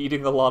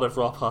 Eating a lot of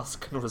raw pasta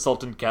can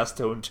result in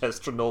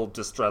gastrointestinal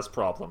distress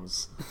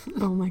problems.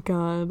 Oh my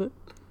god.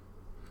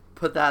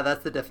 Put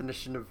that's the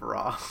definition of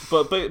raw.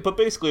 But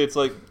basically it's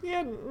like,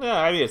 yeah,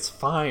 I mean, it's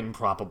fine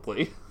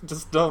probably.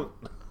 Just don't...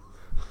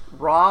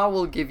 Raw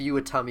will give you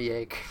a tummy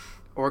ache,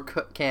 or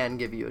can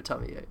give you a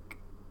tummy ache.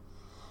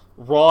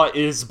 Raw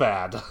is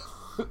bad.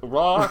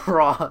 Raw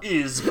Raw.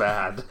 is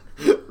bad.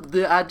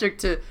 The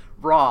adjective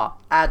raw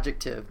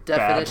adjective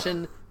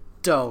definition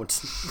don't.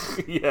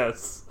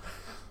 Yes.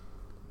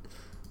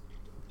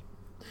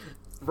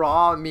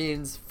 Raw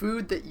means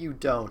food that you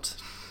don't.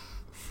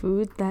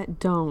 Food that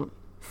don't.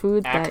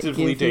 Food that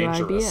Actively gives you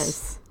dangerous.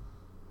 ideas.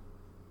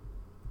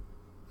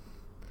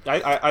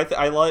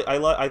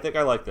 I think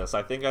I like this.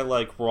 I think I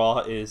like raw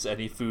is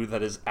any food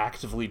that is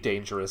actively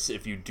dangerous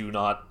if you do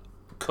not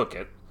cook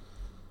it.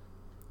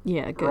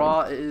 Yeah, good.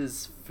 Raw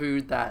is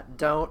food that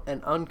don't,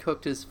 and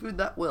uncooked is food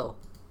that will.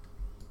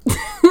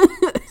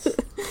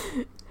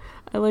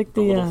 I like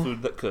The the little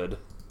food that could.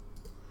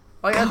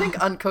 Like, I think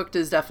uncooked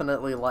is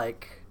definitely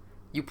like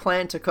you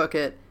plan to cook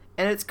it,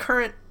 and its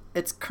current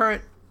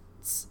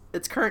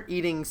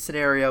eating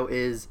scenario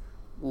is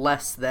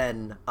less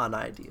than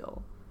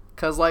unideal.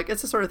 Cause like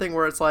it's the sort of thing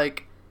where it's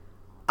like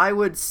I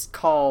would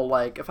call,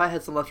 like, if I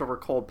had some leftover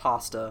cold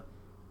pasta,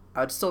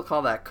 I'd still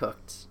call that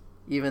cooked,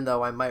 even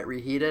though I might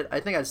reheat it. I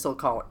think I'd still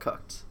call it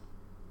cooked,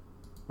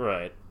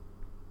 Right.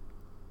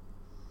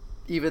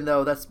 even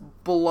though that's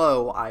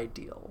below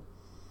ideal.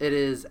 It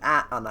is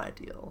at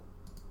unideal.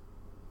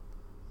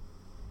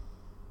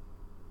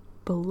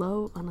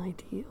 below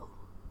unideal.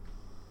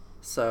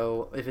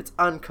 So if it's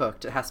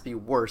uncooked, it has to be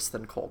worse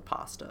than cold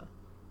pasta.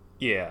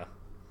 Yeah.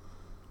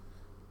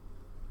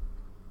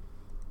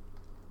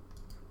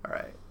 All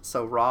right.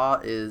 So raw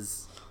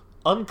is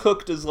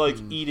Uncooked is like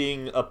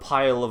eating a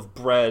pile of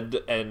bread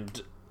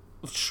and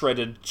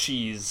shredded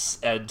cheese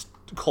and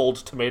cold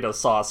tomato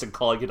sauce and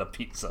calling it a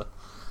pizza.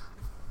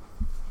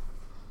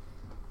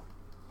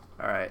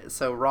 all right.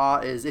 So raw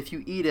is if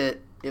you eat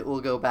it, it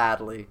will go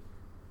badly,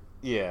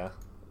 Yeah.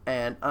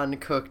 and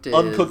uncooked is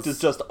Uncooked is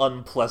just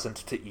unpleasant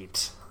to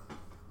eat.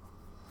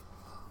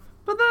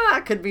 But then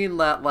that could mean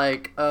that,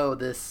 like, oh,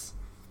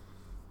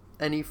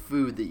 any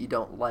food that you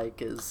don't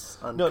like is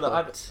uncooked.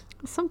 No,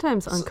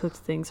 Sometimes uncooked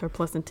things are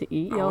pleasant to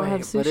eat. Y'all Oh, have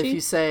wait, sushi? but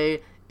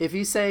if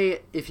you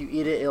say if you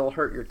eat it, it'll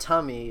hurt your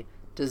tummy.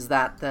 Does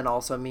that then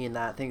also mean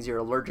that things you're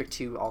allergic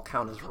to all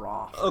count as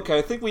raw? Okay,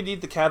 I think we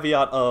need the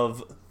caveat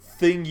of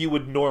thing you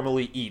would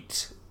normally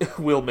eat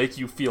will make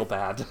you feel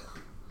bad.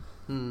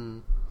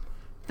 Thing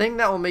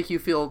that will make you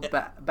feel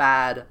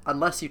bad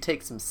unless you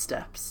take some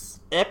steps.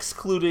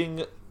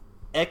 Excluding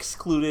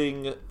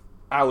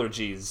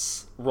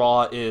allergies,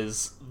 raw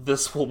is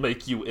this will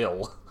make you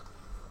ill.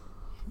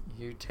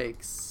 You take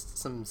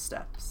some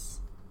steps.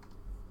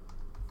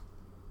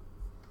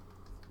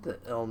 The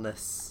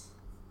illness.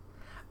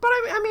 But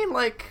I mean,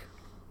 like,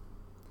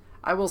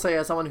 I will say,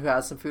 as someone who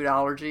has some food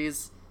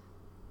allergies,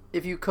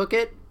 if you cook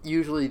it,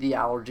 usually the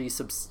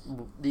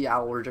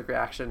allergic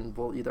reaction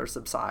will either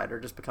subside or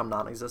just become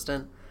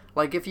non-existent.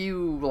 Like, if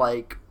you,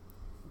 like,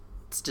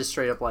 it's just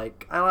straight up,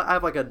 like, I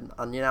have, like, an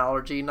onion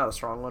allergy, not a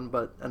strong one,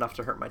 but enough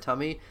to hurt my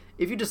tummy.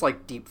 If you just,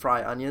 like, deep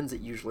fry onions,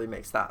 it usually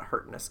makes that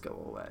hurtness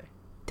go away.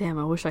 Damn,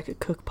 I wish I could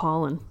cook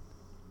pollen.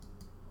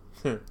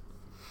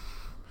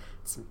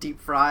 Some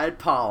deep fried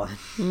pollen.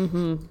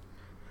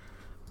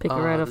 Pick it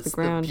right off This the is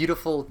ground. The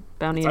beautiful,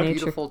 Bounty it's of a nature.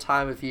 beautiful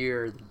time of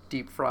year. The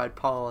deep fried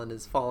pollen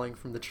is falling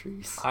from the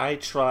trees. I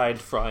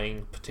tried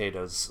frying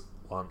potatoes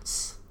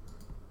once.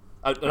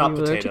 Not you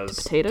allergic to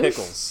potatoes. potatoes?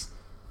 Pickles.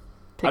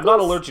 I'm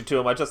not allergic to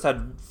them. I just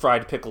had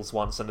fried pickles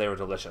once, and they were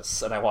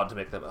delicious, and I wanted to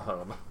make them at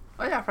home.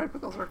 Oh yeah, fried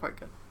pickles are quite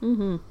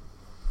good.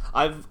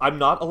 I'm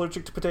not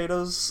allergic to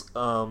potatoes.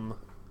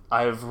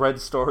 I've read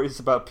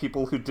stories about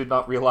people who did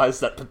not realize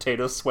that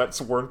potato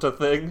sweats weren't a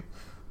thing.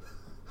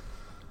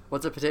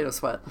 What's a potato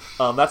sweat?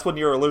 That's when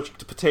you're allergic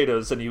to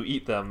potatoes and you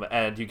eat them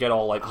and you get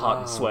all like hot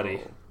and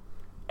sweaty. Oh.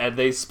 And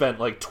they spent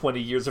like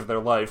 20 years of their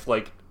life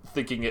like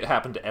thinking it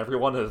happened to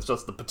everyone, and it's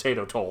just the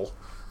potato toll.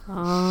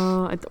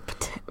 Oh,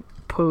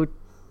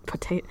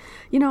 potato.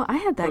 You know, I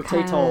had that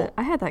Potato.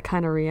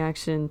 kind of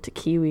reaction to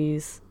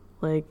kiwis.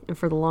 Like,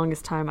 for the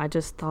longest time, I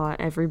just thought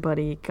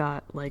everybody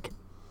got like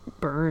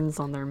burns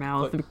on their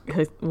mouth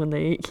because when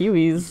they ate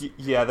kiwis.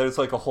 Yeah, there's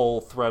like a whole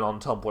thread on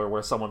Tumblr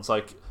where someone's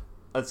like,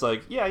 it's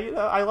like, yeah, you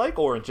know, I like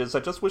oranges. I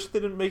just wish they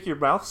didn't make your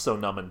mouth so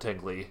numb and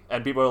tingly.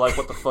 And people are like,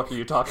 what the fuck are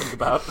you talking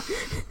about?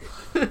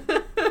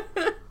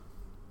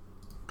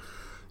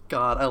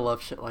 God, I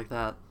love shit like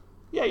that.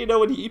 Yeah, you know,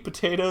 when you eat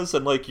potatoes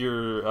and like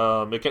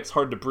it gets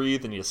hard to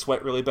breathe and you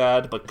sweat really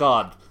bad, but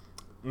God,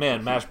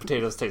 man, mashed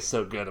potatoes taste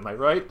so good. Am I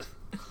right?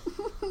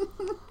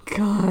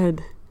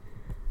 God.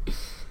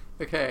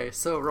 Okay,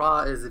 so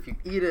raw is if you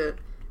eat it,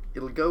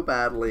 it'll go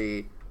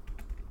badly,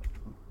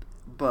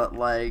 but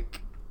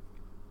like,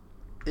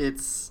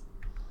 it'll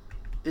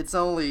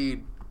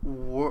only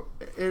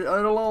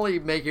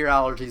make your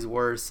allergies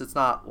worse. It's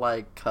not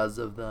like 'cause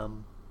of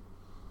them.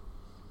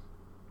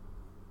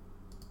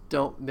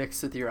 Don't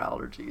mix with your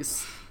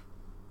allergies.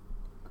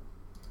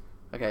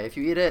 Okay, if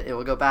you eat it, it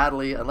will go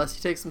badly unless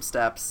you take some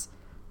steps.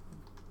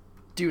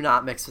 Do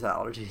not mix with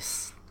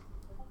allergies.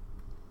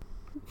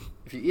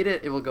 If you eat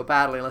it, it will go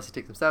badly unless you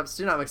take some steps.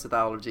 Do not mix with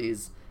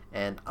allergies.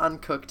 And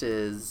uncooked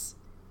is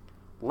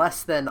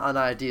less than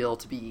unideal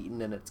to be eaten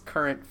in its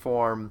current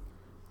form,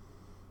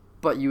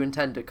 but you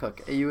intend to cook.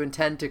 You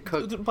intend to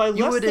cook. By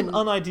you less than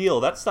unideal,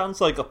 that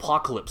sounds like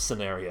apocalypse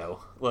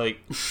scenario.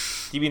 Like,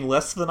 you mean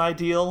less than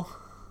ideal?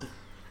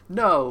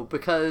 No,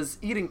 because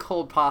eating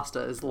cold pasta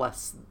is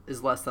less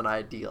than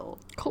ideal.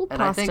 Cold And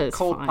pasta I think is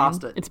cold fine.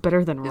 pasta It's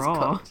better than is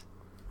raw. cooked.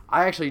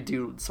 I actually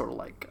do sort of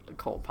like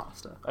cold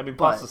pasta. I mean,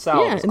 But- pasta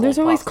salad Yeah, is and cold there's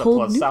always pasta cold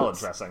plus salad noodles.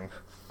 dressing.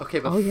 Okay,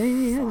 but Oh,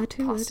 yeah, fuck that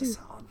too, pasta that too.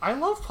 salad. I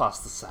love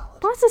pasta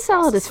salad. Pasta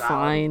salad is salad.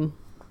 fine.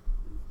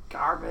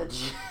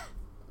 Garbage.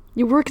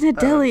 You work in a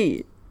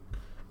deli.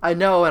 I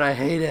know, and I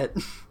hate it.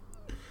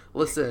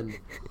 Listen,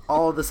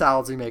 all of the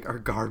salads we make are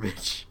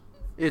garbage.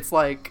 It's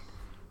like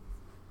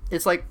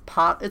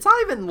pot. It's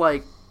not even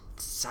like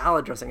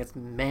salad dressing. It's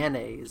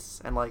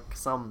mayonnaise and like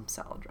some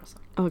salad dressing.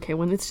 Okay,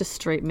 when it's just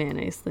straight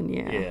mayonnaise, then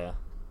yeah. Yeah.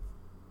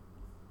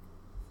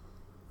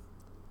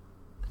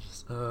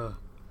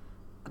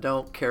 I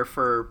don't care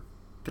for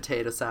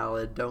potato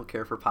salad. Don't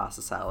care for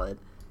pasta salad.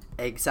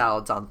 Egg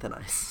salads on thin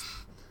ice.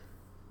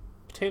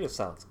 Potato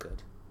salad's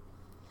good.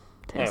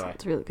 Potato Anyway.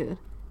 salad's really good.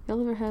 Y'all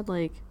ever had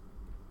like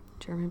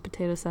German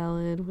potato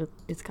salad with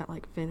it's got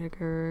like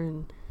vinegar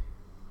and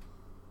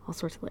all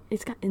sorts of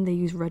and they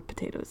use red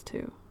potatoes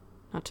too,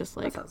 not just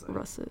like sounds like-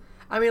 russet.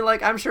 I mean,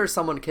 like, I'm sure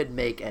someone could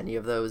make any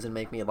of those and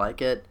make me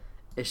like it.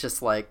 It's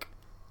just like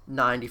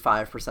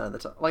 95% of the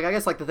time. Like, I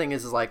guess like the thing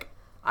is like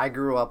I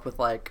grew up with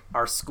like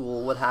our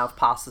school would have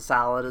pasta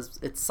salad as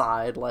its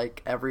side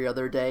like every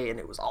other day, and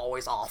it was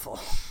always awful.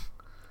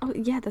 Oh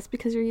yeah, that's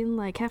because you're eating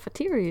like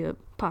cafeteria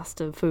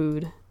pasta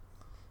food.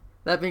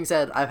 That being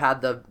said, I've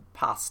had the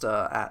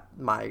pasta at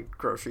my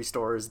grocery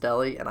store's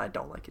deli, and I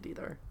don't like it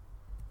either.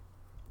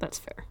 That's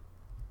fair.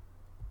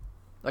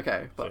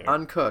 Okay, but Fair.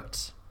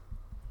 uncooked.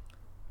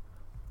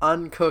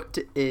 Uncooked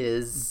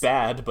is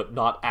Bad, but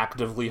not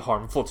actively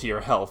harmful to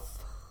your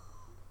health.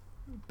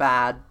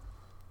 bad,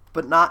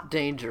 but not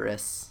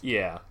dangerous.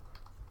 Yeah.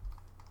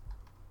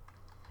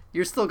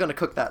 You're still gonna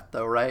cook that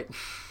though, right?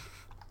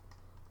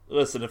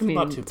 Listen, if I mean,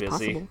 I'm not too it's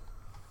busy, possible.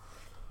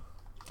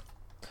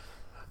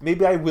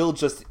 maybe I will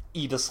just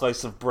eat a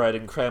slice of bread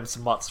and cram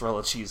some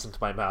mozzarella cheese into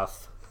my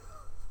mouth.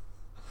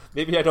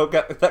 Maybe I don't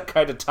get that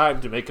kind of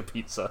time to make a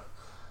pizza.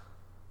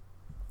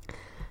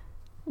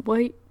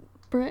 White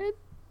bread?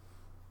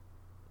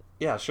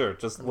 Yeah, sure,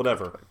 just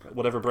whatever.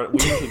 Whatever bread.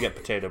 We usually get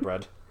potato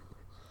bread.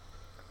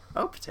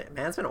 Oh, potato.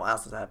 Man, it's been a while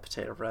since I had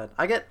potato bread.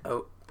 I get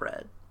oat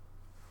bread.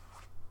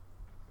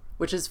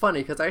 Which is funny,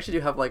 because I actually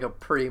do have, like, a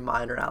pretty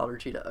minor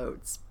allergy to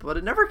oats. But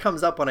it never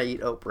comes up when I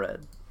eat oat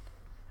bread.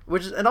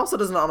 It also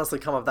doesn't honestly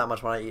come up that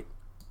much when I eat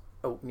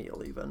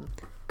oatmeal, even.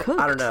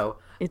 Cooked. I don't know.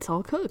 It's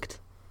all cooked.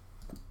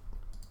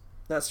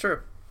 That's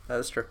true. That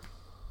is true.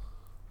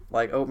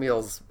 Like,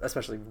 oatmeal's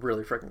especially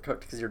really freaking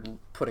cooked, because you're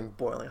putting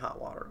boiling hot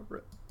water over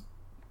it.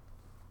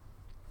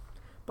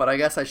 But I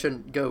guess I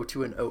shouldn't go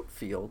to an oat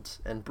field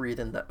and breathe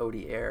in the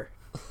oaty air.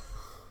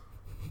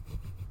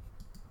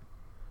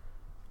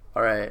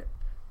 Alright.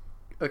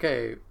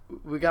 Okay,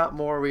 we got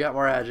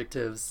more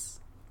adjectives.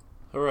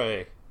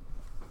 Hooray.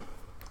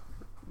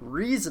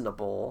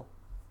 Reasonable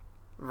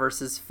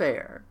versus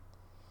fair.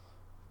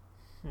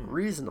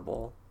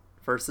 Reasonable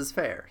versus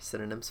fair.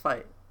 Synonyms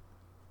fight.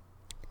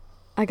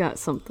 I got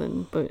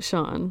something, but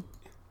Sean,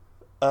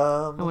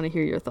 I want to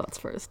hear your thoughts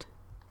first.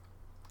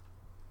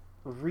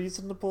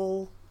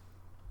 Reasonable.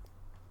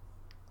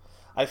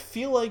 I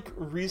feel like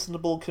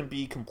reasonable can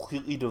be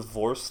completely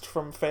divorced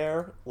from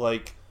fair.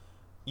 Like,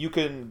 you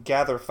can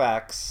gather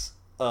facts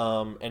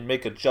and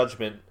make a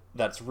judgment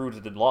that's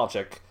rooted in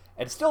logic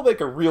and still make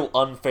a real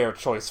unfair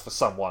choice for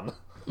someone.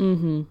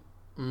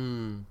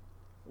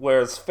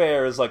 Whereas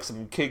fair is like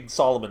some King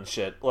Solomon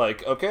shit.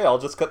 Like, okay, I'll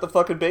just cut the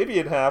fucking baby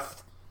in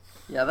half.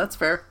 Yeah, that's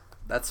fair.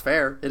 That's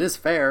fair. It is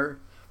fair.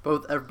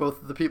 Both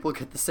of the people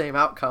get the same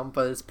outcome,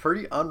 but it's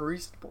pretty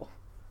unreasonable.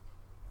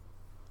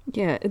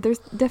 Yeah, there's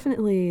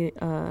definitely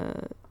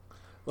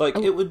Like,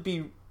 it would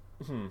be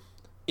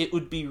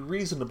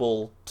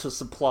reasonable to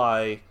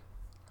supply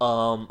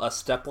a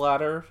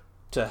stepladder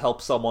to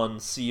help someone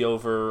see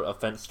over a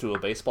fence to a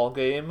baseball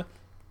game,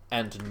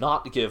 and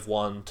not give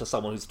one to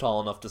someone who's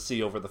tall enough to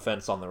see over the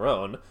fence on their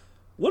own.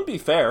 Wouldn't be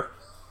fair.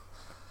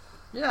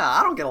 Yeah,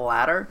 I don't get a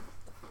ladder.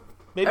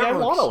 Maybe I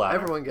want a ladder.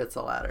 Everyone gets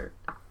a ladder.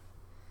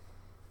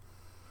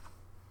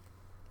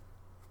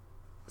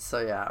 So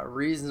yeah,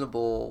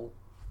 reasonable.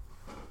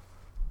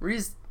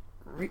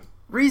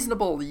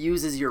 Reasonable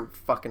uses your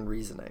fucking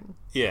reasoning.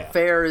 Yeah.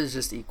 Fair is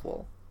just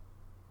equal.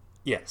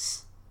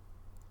 Yes.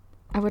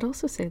 I would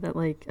also say that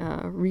like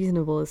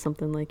reasonable is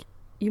something like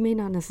you may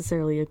not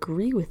necessarily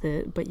agree with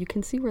it, but you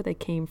can see where they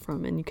came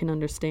from and you can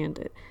understand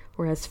it.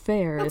 Whereas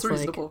fair That's is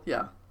reasonable. like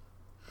Yeah.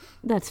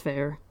 that's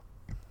fair.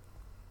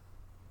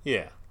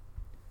 Yeah.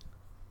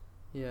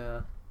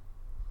 Yeah.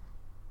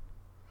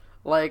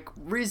 Like,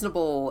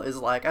 reasonable is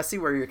like, I see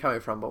where you're coming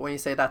from, but when you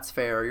say that's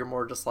fair, you're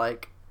more just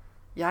like,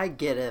 yeah, I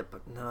get it,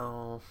 but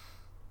no.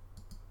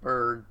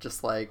 Or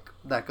just like,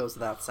 that goes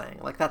without saying.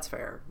 Like, that's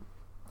fair.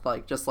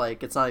 Like, just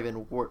like, it's not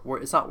even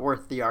it's not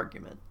worth the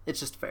argument. It's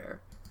just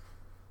fair.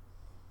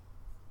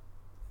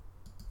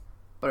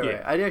 But anyway,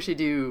 Yeah. I actually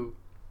do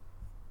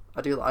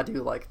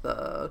like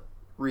the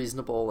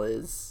reasonable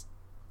is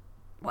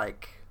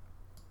like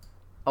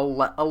a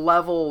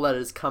level that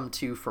has come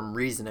to from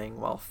reasoning,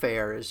 while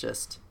fair is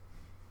just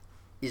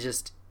is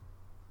just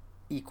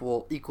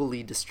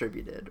equally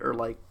distributed, or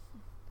like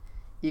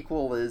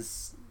equal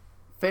is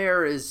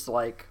fair is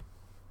like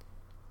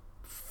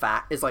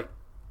fact is like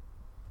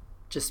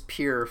just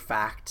pure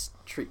fact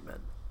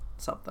treatment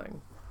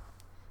something.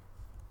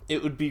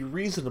 It would be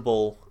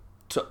reasonable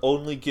to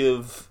only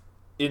give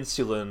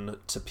insulin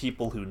to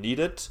people who need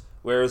it,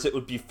 whereas it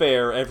would be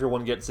fair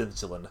everyone gets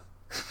insulin.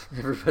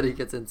 Everybody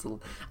gets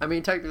insulin. I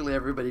mean, technically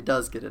everybody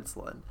does get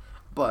insulin,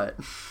 but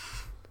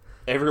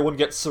Everyone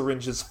gets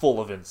syringes full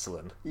of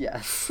insulin.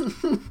 yes.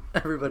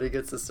 Everybody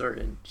gets a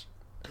syringe.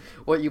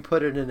 What you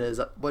put in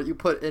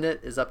it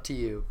is up to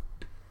you.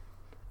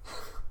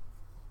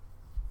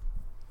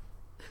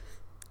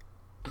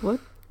 What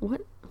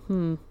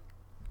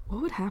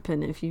would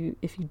happen if you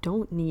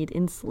don't need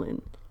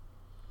insulin,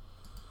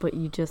 but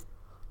you just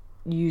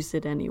use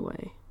it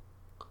anyway?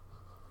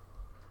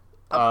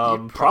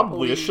 You'd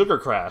Probably a sugar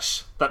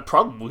crash. That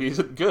probably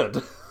isn't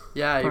good.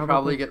 Yeah, you Probably.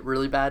 probably get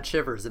really bad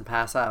shivers and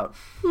pass out.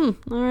 All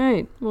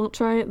right, well,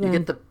 try it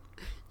then.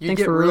 You Thanks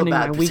get for real ruining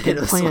bad my weekend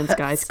potato plans, sweats.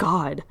 guys.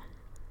 God.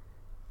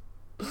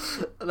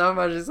 Now I'm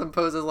imagining some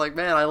poses like,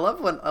 man, I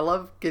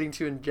love getting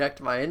to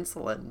inject my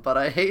insulin, but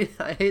I hate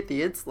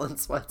the insulin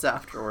sweats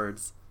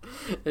afterwards.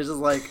 It's just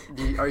like,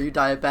 are you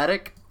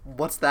diabetic?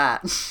 What's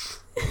that?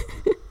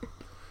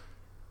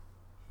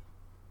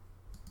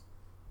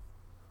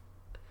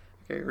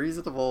 Okay,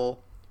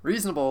 reasonable.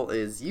 Reasonable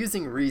is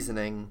using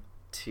reasoning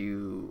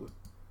to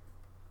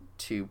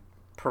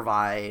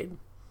provide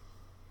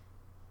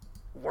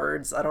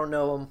words. I don't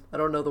know them. I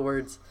don't know the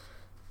words.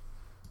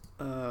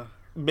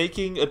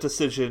 Making a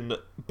decision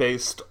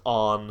based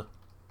on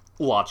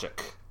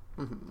logic.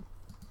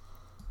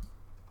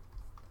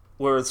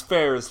 Whereas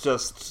fair is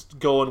just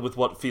going with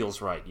what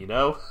feels right, you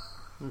know?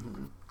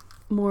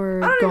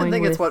 More I don't going even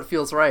think with it's what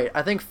feels right.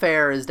 I think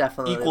fair is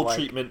definitely Equal like,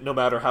 treatment, no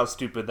matter how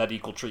stupid that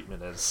equal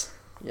treatment is.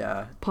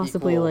 yeah,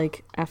 possibly equal.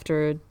 like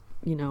after,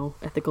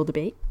 ethical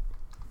debate.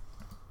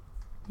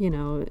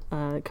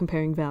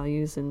 Comparing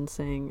values and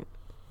saying,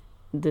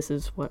 this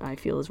is what I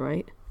feel is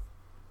right.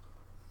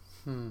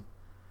 Because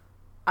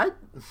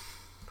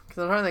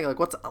I'm trying to think like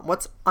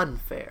what's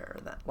unfair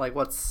then, like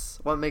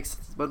what makes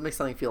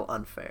something feel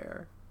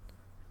unfair,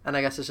 and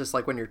I guess it's just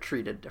like when you're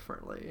treated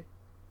differently.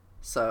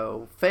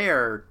 So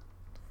fair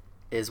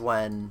is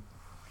when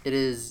it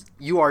is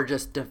you are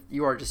just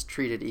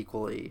treated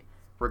equally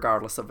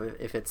regardless of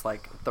if it's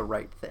like the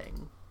right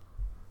thing.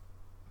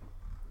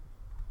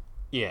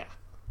 Yeah.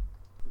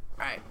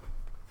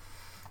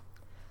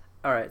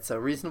 All right, so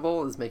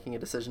reasonable is making a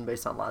decision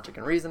based on logic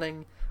and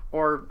reasoning,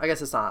 or I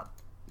guess it's not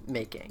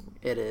making,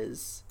 it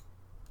is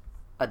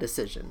a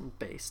decision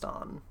based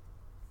on,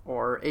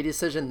 or a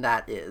decision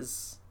that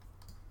is.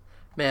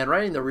 Man,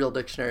 writing the real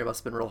dictionary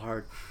must have been real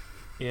hard.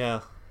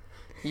 Yeah.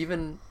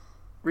 Even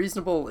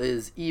reasonable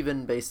is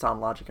even based on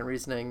logic and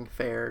reasoning,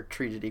 fair,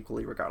 treated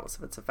equally regardless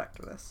of its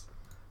effectiveness.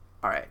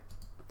 All right,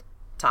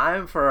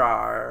 time for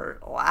our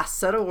last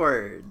set of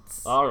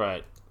words.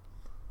 Alright.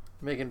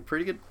 Making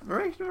pretty good. We're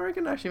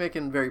actually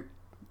making very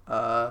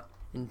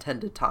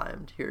intended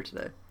time here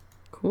today.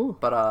 Cool.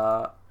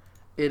 But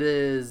it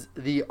is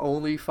the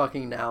only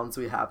fucking nouns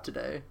we have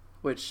today,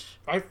 which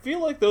I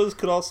feel like those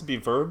could also be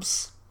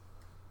verbs.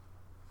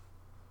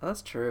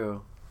 that's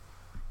true.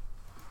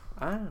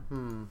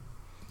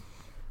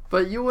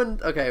 But you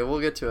wouldn't. Okay,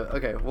 we'll get to it.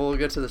 Okay, we'll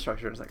get to the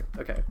structure in a second.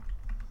 Okay.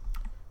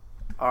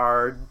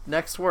 Our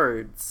next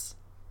words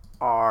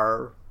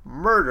are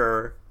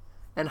murder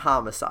and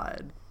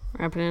homicide.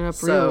 Wrapping it up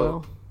So- real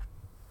well.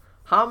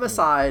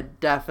 Homicide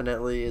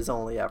definitely is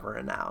only ever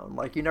a noun.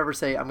 Like, you never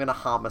say, I'm gonna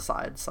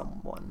homicide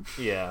someone.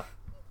 Yeah.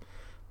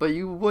 But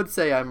you would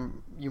say,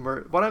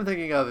 what I'm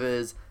thinking of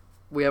is,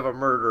 we have a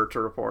murder to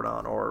report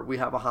on, or we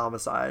have a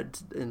homicide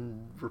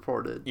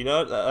reported. You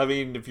know, I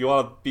mean, if you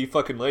want to be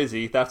fucking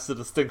lazy, that's the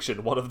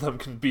distinction. One of them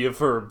can be a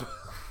verb.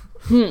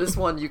 This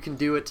one, you can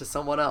do it to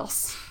someone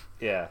else.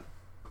 Yeah.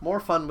 More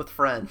fun with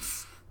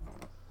friends.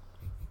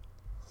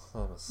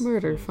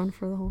 Murder, fun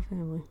for the whole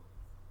family.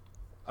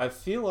 I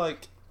feel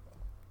like...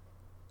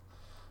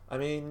 I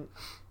mean...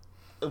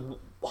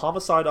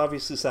 Homicide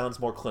obviously sounds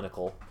more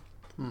clinical.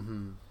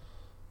 Mm-hmm.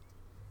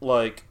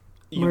 Like...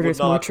 Murder's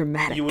more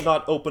dramatic. You would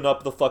not open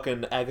up the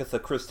fucking Agatha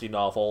Christie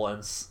novel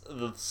and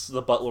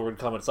the butler would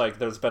come and it's like,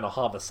 there's been a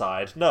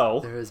homicide. No.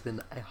 There has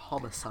been a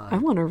homicide. I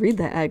want to read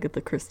that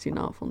Agatha Christie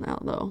novel now,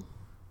 though.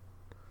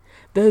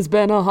 There's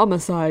been a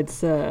homicide,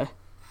 sir.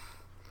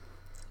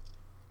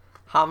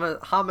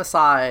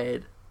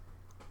 Homicide.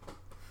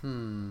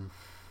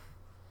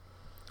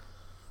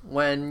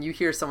 When you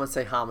hear someone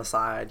say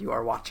homicide, you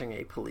are watching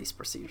a police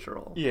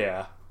procedural.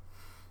 Yeah.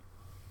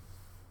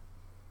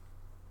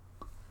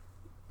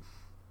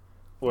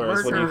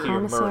 Whereas when you Murder. hear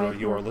murder, Homicide.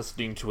 you are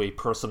listening to a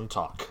person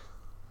talk.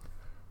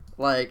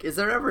 Like, is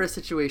there ever a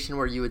situation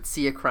where you would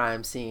see a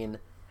crime scene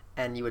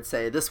and you would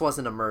say, this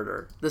wasn't a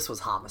murder, this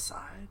was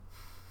homicide?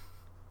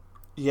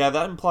 Yeah,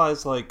 that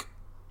implies, like...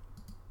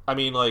 I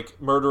mean,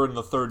 like, murder in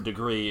the third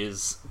degree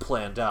is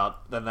planned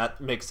out, then that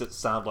makes it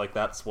sound like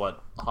that's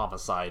what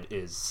homicide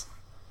is.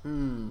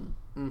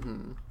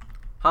 Mm-hmm.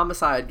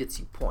 Homicide gets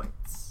you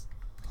points.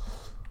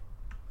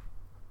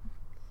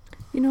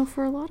 You know,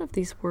 for a lot of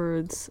these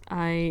words,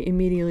 I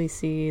immediately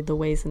see the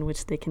ways in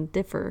which they can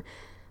differ.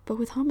 But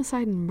with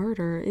homicide and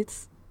murder,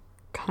 it's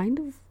kind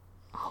of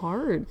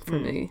hard for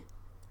me.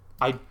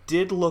 I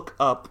did look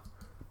up,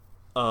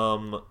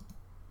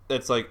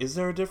 it's like, is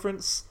there a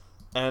difference?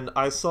 And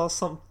I saw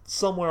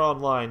somewhere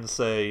online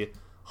say,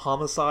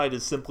 homicide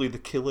is simply the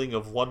killing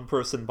of one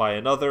person by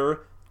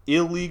another,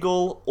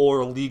 illegal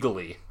or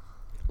legally.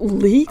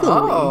 Legally?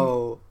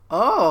 So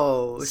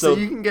So-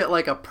 you can get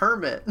like a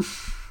permit.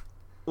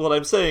 What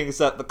I'm saying is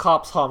that the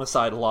cops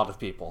homicide a lot of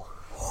people.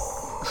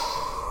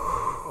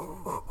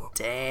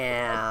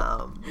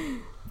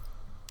 Damn.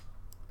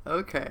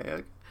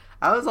 Okay.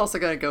 I was also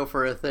gonna go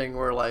for a thing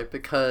where like,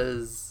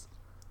 because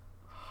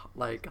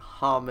like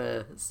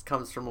homice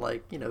comes from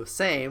like, you know,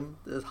 same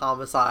as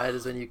homicide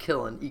is when you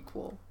kill an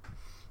equal.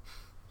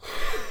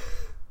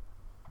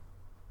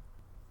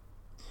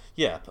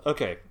 Yeah,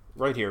 okay.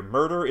 Right here.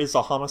 Murder is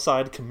a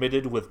homicide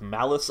committed with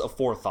malice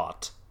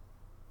aforethought.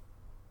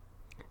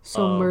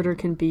 So murder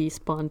can be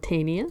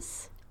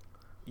spontaneous,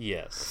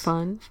 Yes.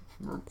 fun,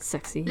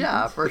 sexy.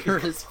 Yeah, murder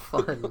is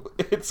fun.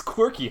 It's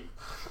quirky.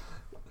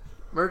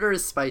 Murder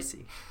is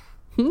spicy.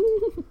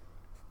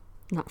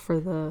 Not for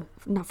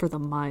the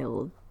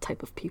mild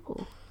type of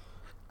people.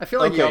 I feel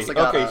like you also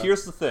got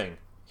Here's the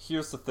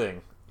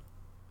thing.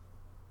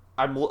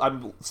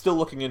 I'm still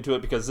looking into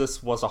it because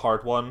this was a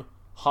hard one.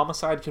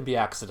 Homicide can be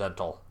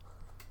accidental.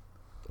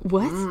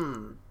 What?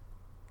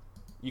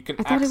 You can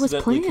I thought it was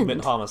accidentally commit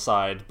planned.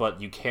 homicide,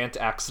 but you can't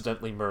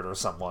accidentally murder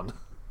someone.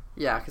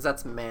 Yeah, because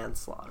that's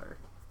manslaughter.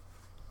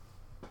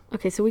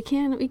 Okay, so we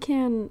can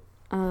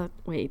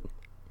wait.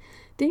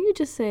 Didn't you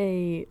just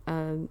say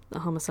a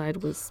homicide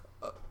was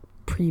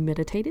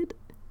premeditated?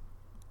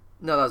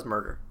 No, that was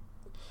murder.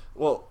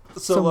 Well,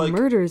 So like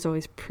murder is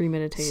always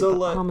premeditated, so, but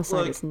like- homicide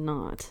like- is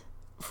not.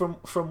 from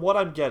what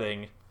I'm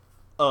getting,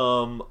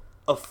 a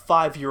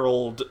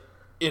 5-year-old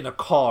in a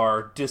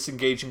car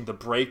disengaging the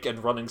brake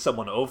and running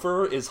someone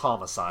over is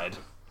homicide.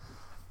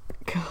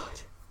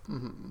 God.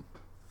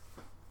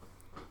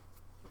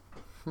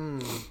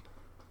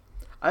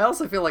 I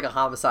also feel like a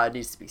homicide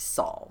needs to be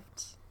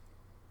solved.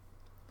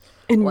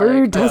 And Like, murder I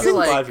Yeah, feel doesn't.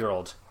 like-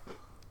 5-year-old.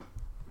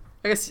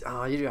 I guess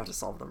you do have to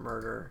solve the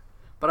murder.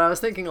 But I was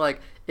thinking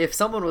like if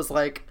someone was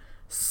like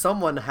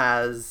someone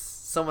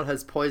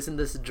has poisoned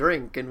this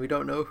drink and we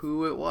don't know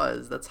who it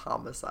was, that's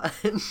homicide.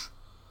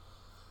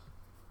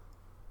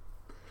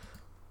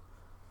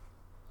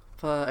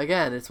 But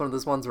again, it's one of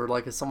those ones where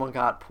like if someone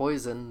got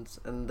poisoned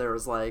and there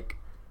was like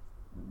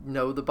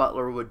no, the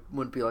butler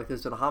wouldn't be like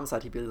there's been a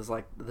homicide, he'd be just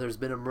like there's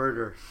been a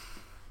murder.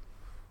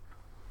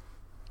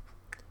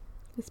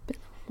 It's been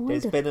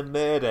There's been a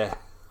murder.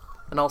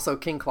 And also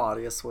King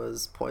Claudius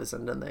was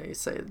poisoned and they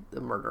say the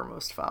murder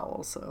most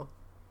foul, so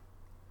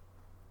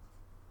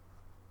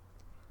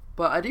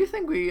but I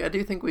think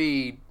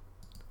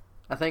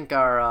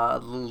our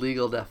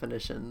legal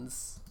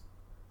definitions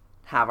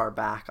have our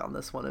back on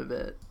this one a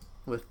bit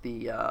with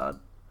the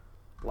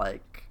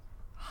like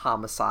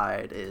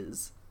homicide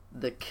is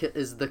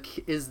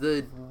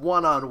the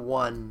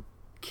one-on-one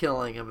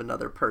killing of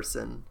another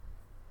person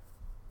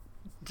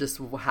just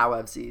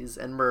howevsies,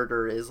 and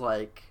murder is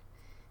like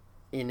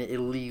an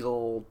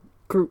illegal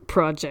group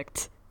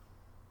project.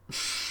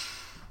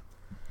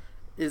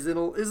 is an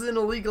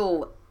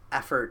illegal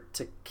effort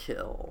to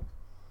kill.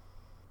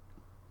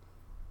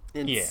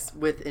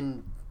 With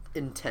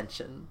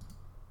intention.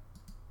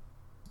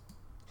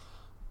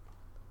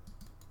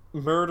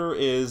 Murder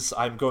is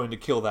I'm going to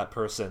kill that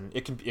person.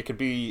 It can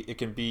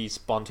be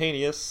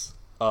spontaneous.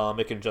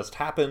 It can just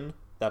happen.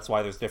 That's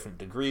why there's different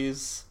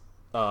degrees.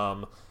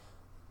 But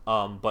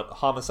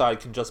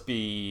homicide can just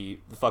be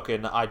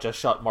fucking I just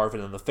shot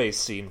Marvin in the face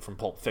scene from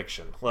Pulp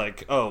Fiction.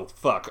 Like, oh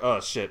fuck, oh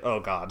shit,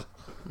 oh god.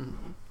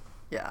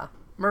 Yeah.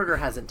 Murder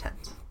has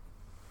intent.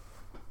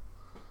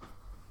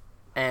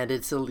 And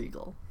it's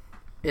illegal.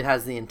 It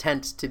has the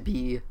intent to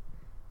be...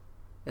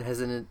 It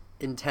has an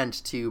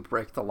intent to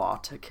break the law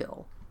to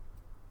kill.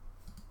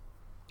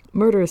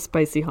 Murder is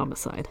spicy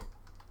homicide.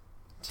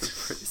 It's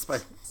a pretty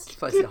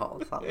spicy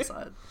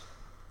homicide.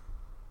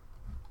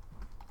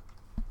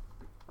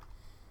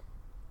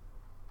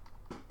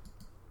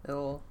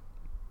 Ill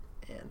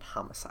and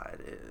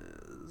homicide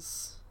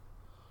is...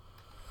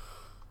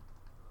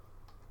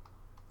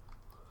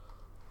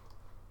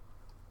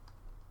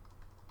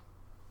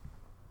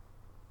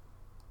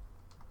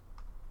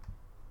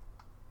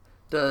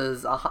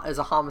 is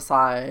a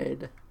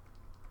homicide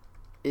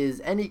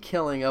is any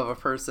killing of a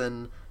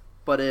person,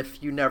 but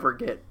if you never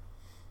get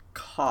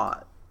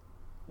caught,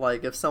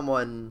 like if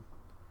someone,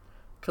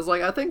 because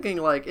like I'm thinking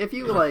like if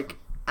you like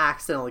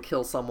accidentally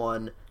kill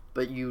someone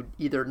but you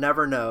either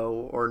never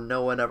know or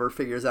no one ever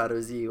figures out it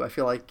was you, I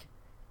feel like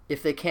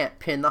if they can't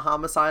pin the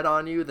homicide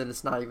on you, then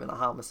it's not even a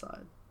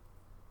homicide.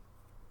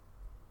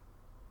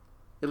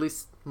 At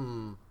least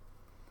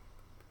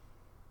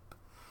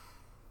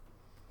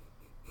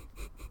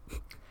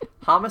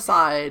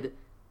homicide.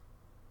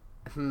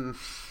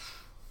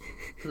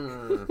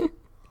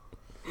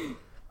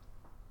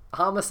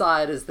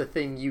 homicide is the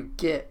thing you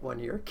get when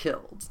you're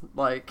killed.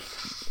 Like,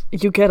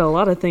 You get a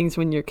lot of things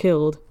when you're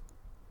killed.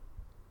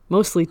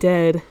 Mostly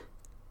dead.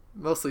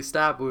 mostly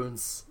stab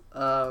wounds.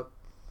 But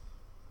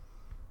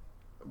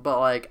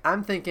like,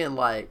 I'm thinking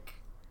like,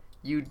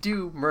 you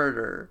do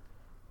murder,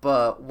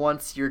 but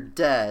once you're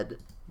dead,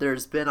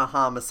 there's been a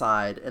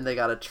homicide, and they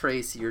gotta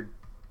trace your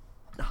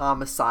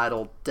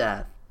homicidal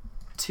death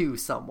to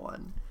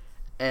someone.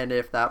 And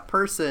if that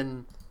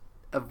person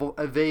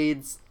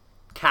evades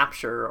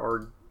capture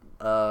or,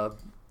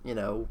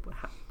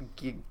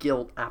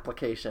 guilt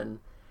application,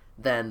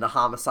 then the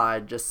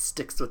homicide just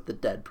sticks with the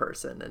dead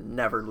person and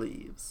never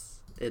leaves.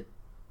 It.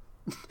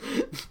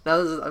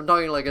 I'm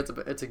talking like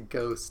it's a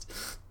ghost.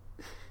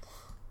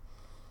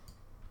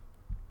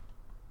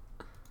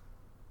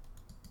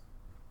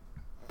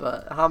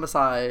 But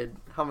homicide,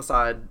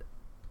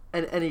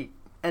 and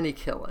any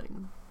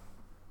killing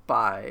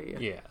by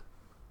Yeah.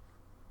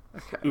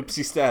 okay.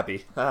 Oopsie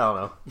stabby. I don't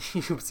know.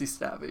 Oopsie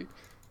stabby.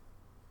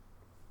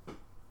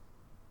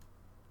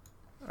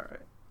 All right.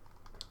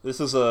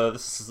 This is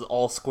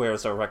all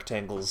squares are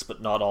rectangles,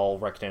 but not all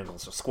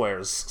rectangles are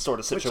squares sort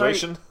of Which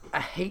situation. I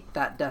hate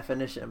that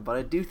definition, but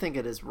I do think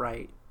it is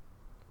right.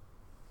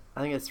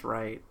 I think it's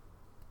right.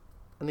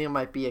 I think it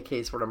might be a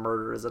case where the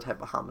murder is a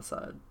type of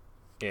homicide.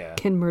 Yeah.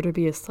 Can murder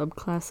be a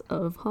subclass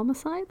of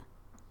homicide?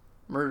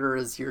 Murder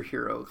is your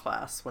hero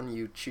class when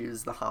you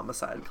choose the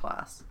homicide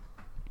class.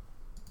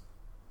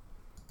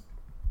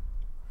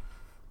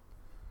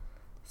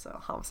 So,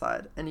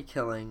 homicide, any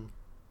killing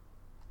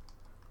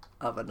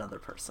of another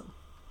person,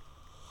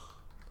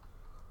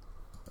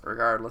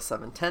 regardless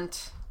of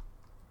intent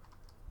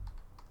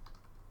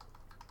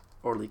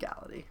or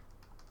legality.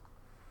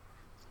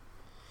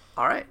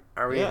 Alright,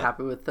 are we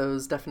happy with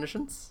those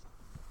definitions?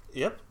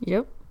 Yep.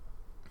 Yep.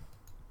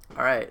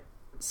 Alright,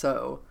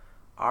 so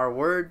our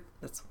word,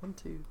 that's 1,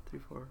 2, 3,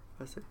 4,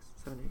 5, 6,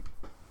 7,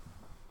 8.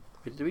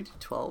 Wait, did we do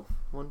 12?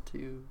 1,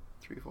 2,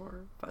 3,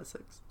 4, 5,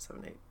 6,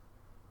 7, 8,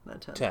 9,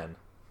 10. 10.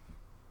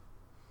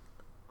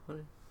 What?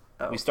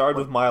 Oh, We started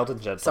what? with mild and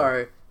gentle.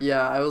 Sorry.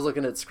 Yeah, I was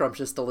looking at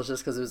scrumptious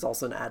delicious because it was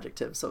also an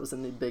adjective, so it was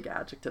in the big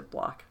adjective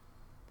block.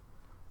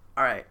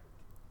 Alright.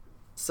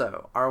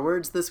 So, our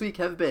words this week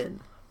have been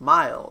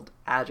mild,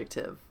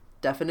 adjective,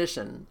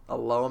 definition, a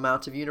low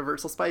amount of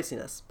universal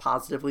spiciness,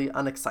 positively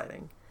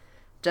unexciting.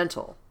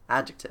 Gentle,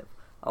 adjective,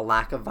 a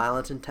lack of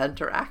violent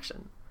intent or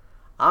action.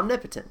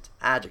 Omnipotent,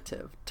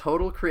 adjective,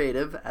 total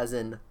creative, as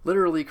in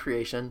literally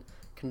creation,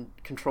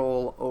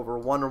 control over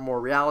one or more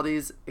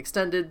realities.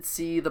 Extended,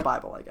 see the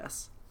Bible, I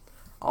guess.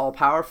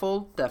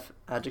 All-powerful,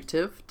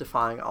 adjective,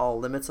 defying all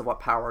limits of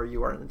what power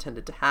you are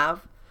intended to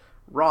have.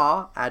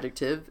 Raw,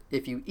 adjective,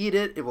 if you eat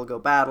it, it will go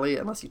badly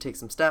unless you take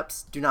some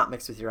steps. Do not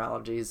mix with your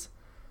allergies.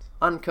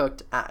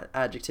 Uncooked,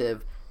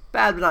 adjective,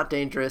 bad but not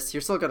dangerous. You're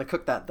still going to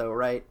cook that though,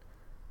 right?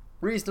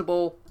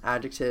 Reasonable,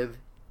 adjective,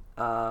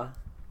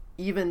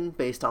 even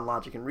based on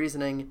logic and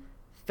reasoning.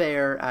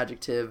 Fair,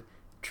 adjective,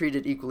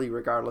 treated equally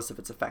regardless of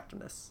its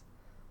effectiveness.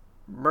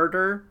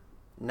 Murder,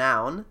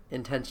 noun,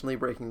 intentionally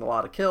breaking the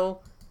law to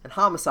kill. And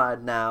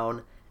homicide,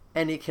 noun,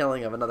 any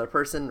killing of another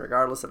person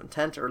regardless of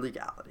intent or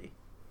legality.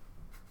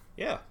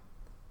 Yeah.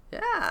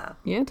 Yeah.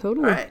 Yeah,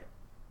 totally. All right.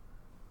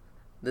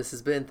 This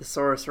has been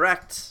Thesaurus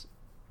Rect.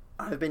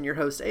 I've been your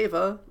host,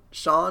 Ava.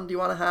 Sean, do you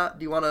want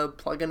to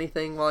plug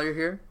anything while you're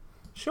here?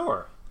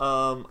 Sure.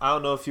 I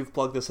don't know if you've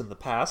plugged this in the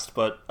past,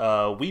 but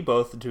we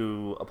both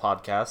do a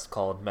podcast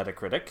called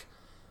Metacritic,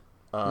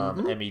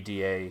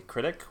 MEDA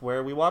Critic,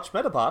 where we watch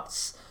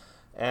Metabots.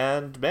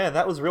 And man,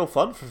 that was real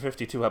fun for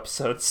 52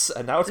 episodes,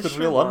 and now it's It been sure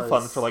real was.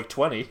 unfun for like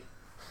 20.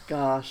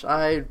 Gosh,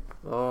 I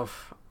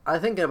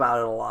think about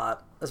it a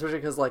lot, especially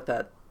because like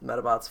that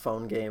Metabots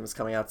phone game is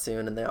coming out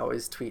soon, and they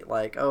always tweet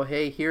like, "Oh,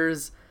 hey,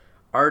 here's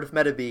Art of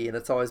Metabee," and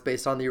it's always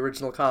based on the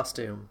original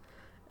costume.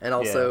 And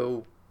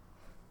also,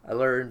 I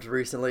learned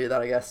recently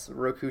that I guess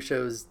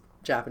Rokusho's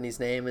Japanese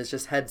name is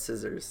just Head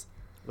Scissors.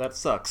 That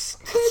sucks.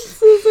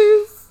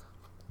 Scissors.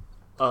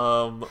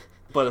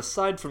 But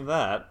aside from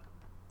that,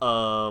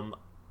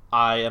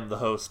 I am the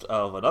host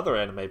of another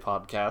anime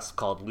podcast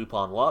called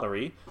Lupin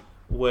Lottery,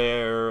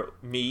 where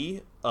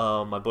me,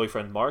 my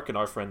boyfriend Mark, and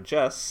our friend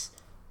Jess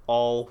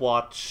all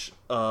watch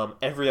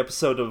every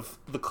episode of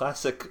the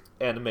classic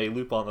anime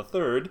Lupin the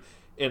Third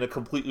in a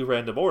completely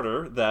random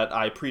order that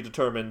I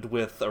predetermined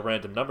with a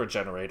random number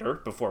generator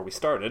before we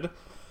started.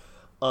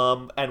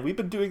 And we've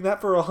been doing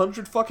that for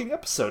 100 fucking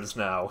episodes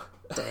now.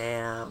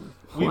 Damn.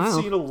 We've Wow.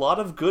 seen a lot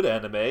of good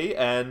anime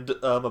and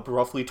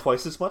roughly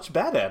twice as much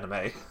bad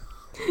anime.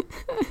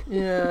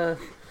 Yeah.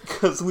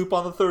 Because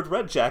Lupin the Third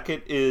Red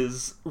Jacket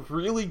is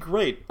really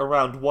great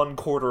around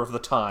 1/4 of the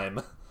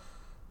time.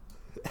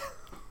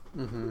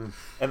 And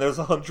there's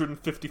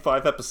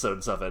 155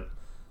 episodes of it.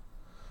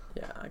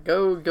 Yeah.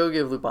 Go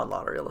give Lupin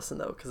Lottery a listen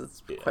though, because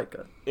it's quite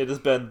good. It has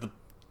been the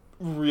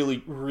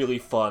really, really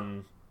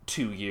fun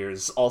 2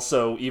 years.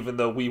 Also, even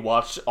though we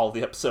watch all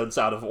the episodes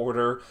out of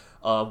order,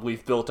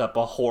 we've built up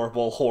a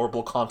horrible,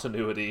 horrible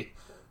continuity.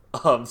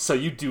 So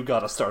you do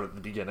gotta start at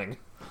the beginning.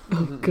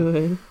 Oh,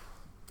 good.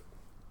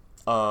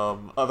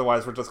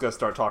 Otherwise, we're just gonna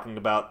start talking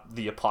about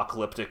the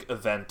apocalyptic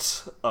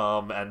event,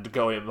 and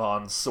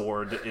Goemon's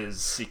sword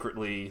is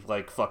secretly,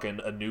 like,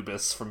 fucking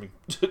Anubis from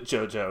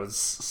JoJo's,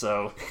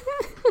 so...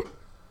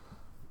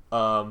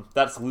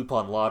 That's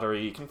Lupin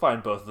Lottery. You can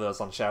find both of those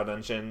on Shout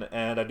Engine,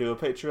 and I do a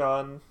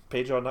Patreon,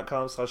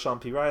 patreon.com/Sean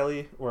P.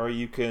 Riley, where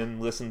you can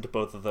listen to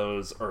both of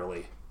those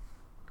early,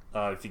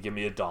 if you give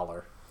me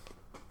 $1.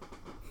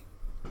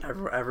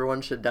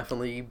 Everyone should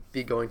definitely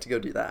be going to go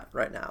do that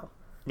right now.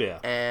 Yeah.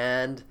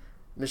 And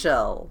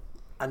Michelle,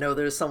 I know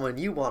there's someone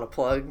you want to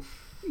plug.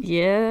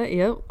 Yeah,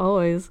 yep,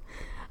 always.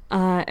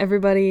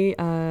 Everybody,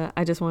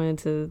 I just wanted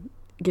to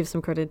give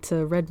some credit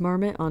to Red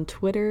Marmot on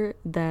Twitter.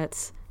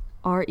 That's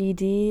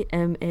RedMarmotte,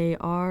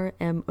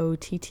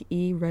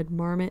 Red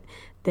Marmot.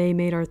 They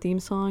made our theme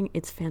song.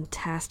 It's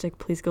fantastic.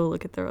 Please go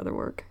look at their other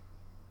work.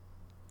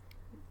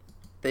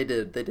 They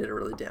did a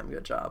really damn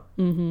good job.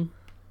 Mm-hmm.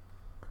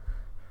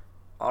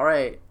 All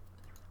right.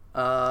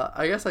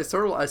 I guess I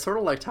sort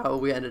of liked how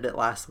we ended it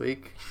last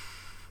week,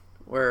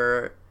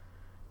 where,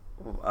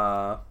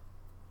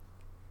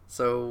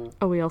 so.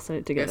 Oh, we all said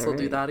it together. I guess we'll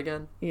do right? that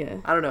again. Yeah.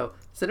 I don't know.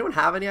 Does anyone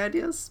have any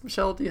ideas?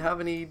 Michelle, do you have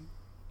any?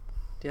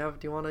 Do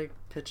you want to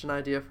pitch an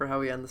idea for how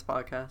we end this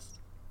podcast?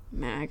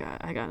 Man, I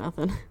got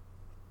nothing.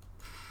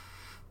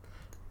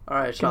 All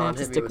right, Sean,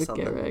 hit me with Get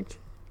something. wrecked.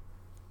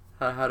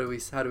 How do we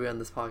end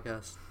this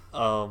podcast?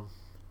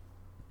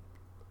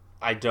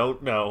 I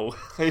don't know.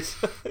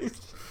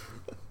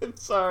 I'm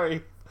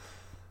sorry.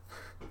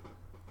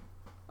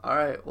 All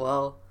right,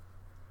 well,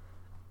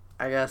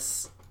 I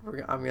guess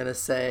I'm gonna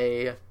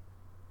say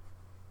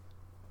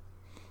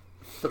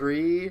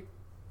 3.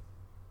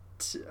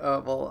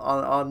 Well,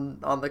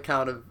 on the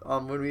count of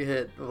when we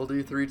hit, we'll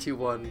do 3, 2,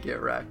 1. Get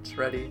wrecked.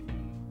 Ready?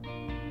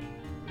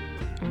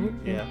 Alright.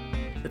 Yeah.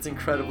 It's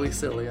incredibly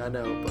silly, I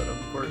know, but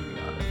I'm working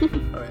on it.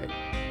 All right.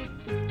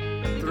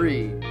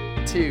 3,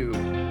 2,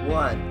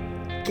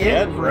 1.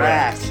 Get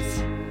wrecked.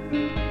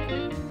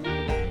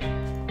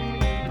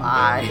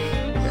 Bye.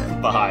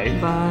 Bye.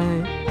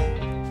 Bye.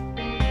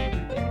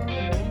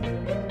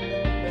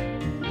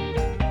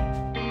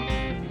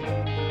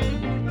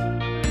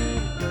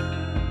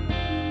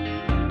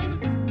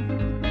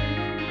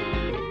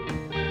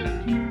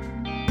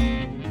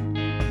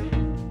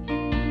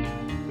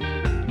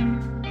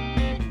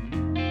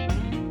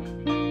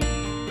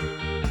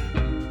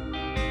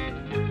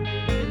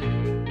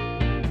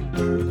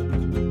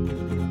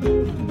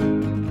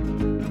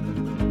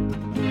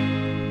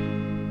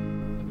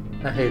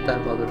 I hate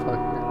that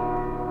motherfucker.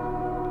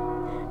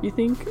 You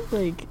think,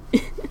 like,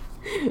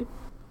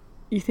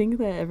 you think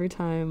that every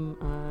time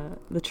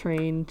the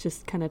train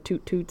just kind of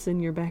toot-toots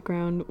in your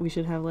background, we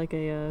should have, like,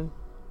 a...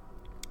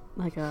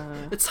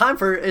 It's time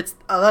for,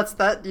 that's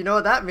that, you know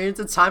what that means?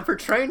 It's time for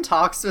train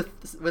talks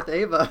with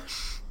Ava.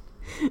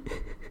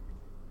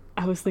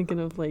 I was thinking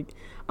of, like,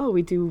 oh,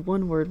 we do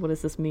one word, what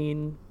does this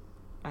mean?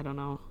 I don't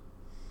know.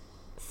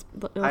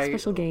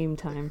 Special game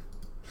time.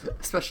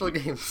 Special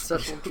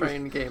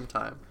train game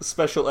time.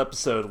 Special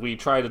episode. We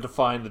try to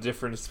define the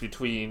difference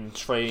between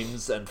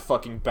trains and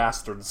fucking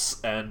bastards,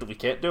 and we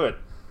can't do it.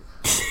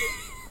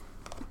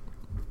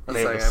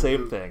 They have the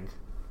same thing.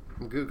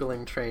 I'm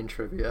Googling train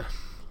trivia.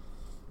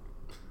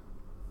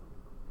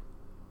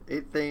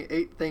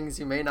 8 things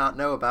you may not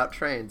know about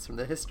trains from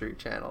the History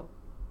Channel.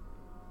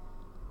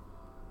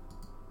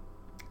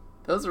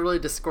 That was a really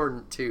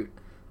discordant toot.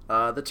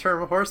 The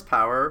term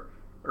horsepower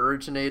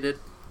originated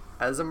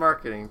as a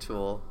marketing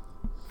tool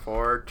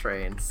for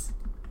trains.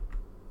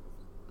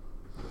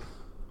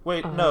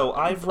 Wait, no,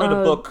 I've read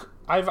a book.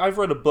 I've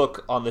read a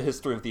book on the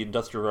history of the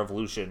Industrial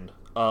Revolution.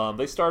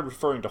 They started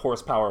referring to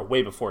horsepower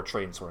way before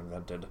trains were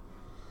invented.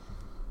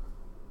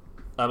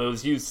 It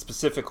was used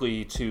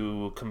specifically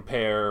to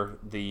compare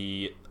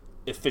the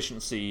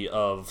efficiency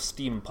of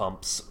steam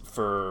pumps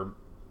for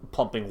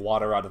pumping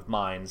water out of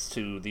mines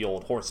to the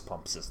old horse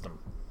pump system.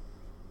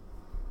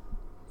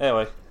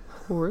 Anyway.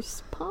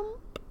 Horse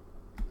pump?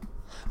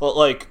 Well,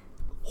 like,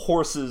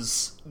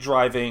 horses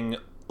driving,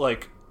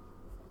 like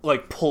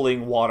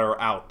pulling water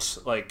out,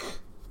 like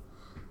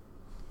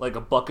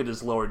a bucket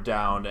is lowered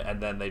down,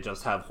 and then they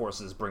just have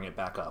horses bring it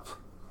back up.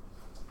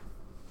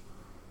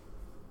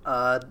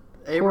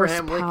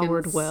 Abraham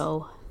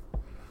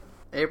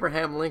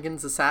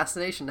Lincoln's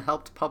assassination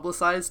helped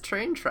publicize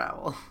train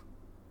travel.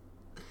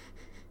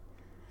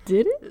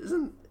 Did it?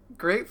 Isn't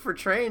great for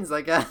trains,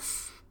 I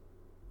guess.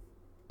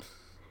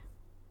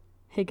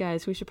 Hey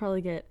guys, we should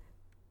probably get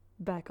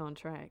back on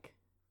track.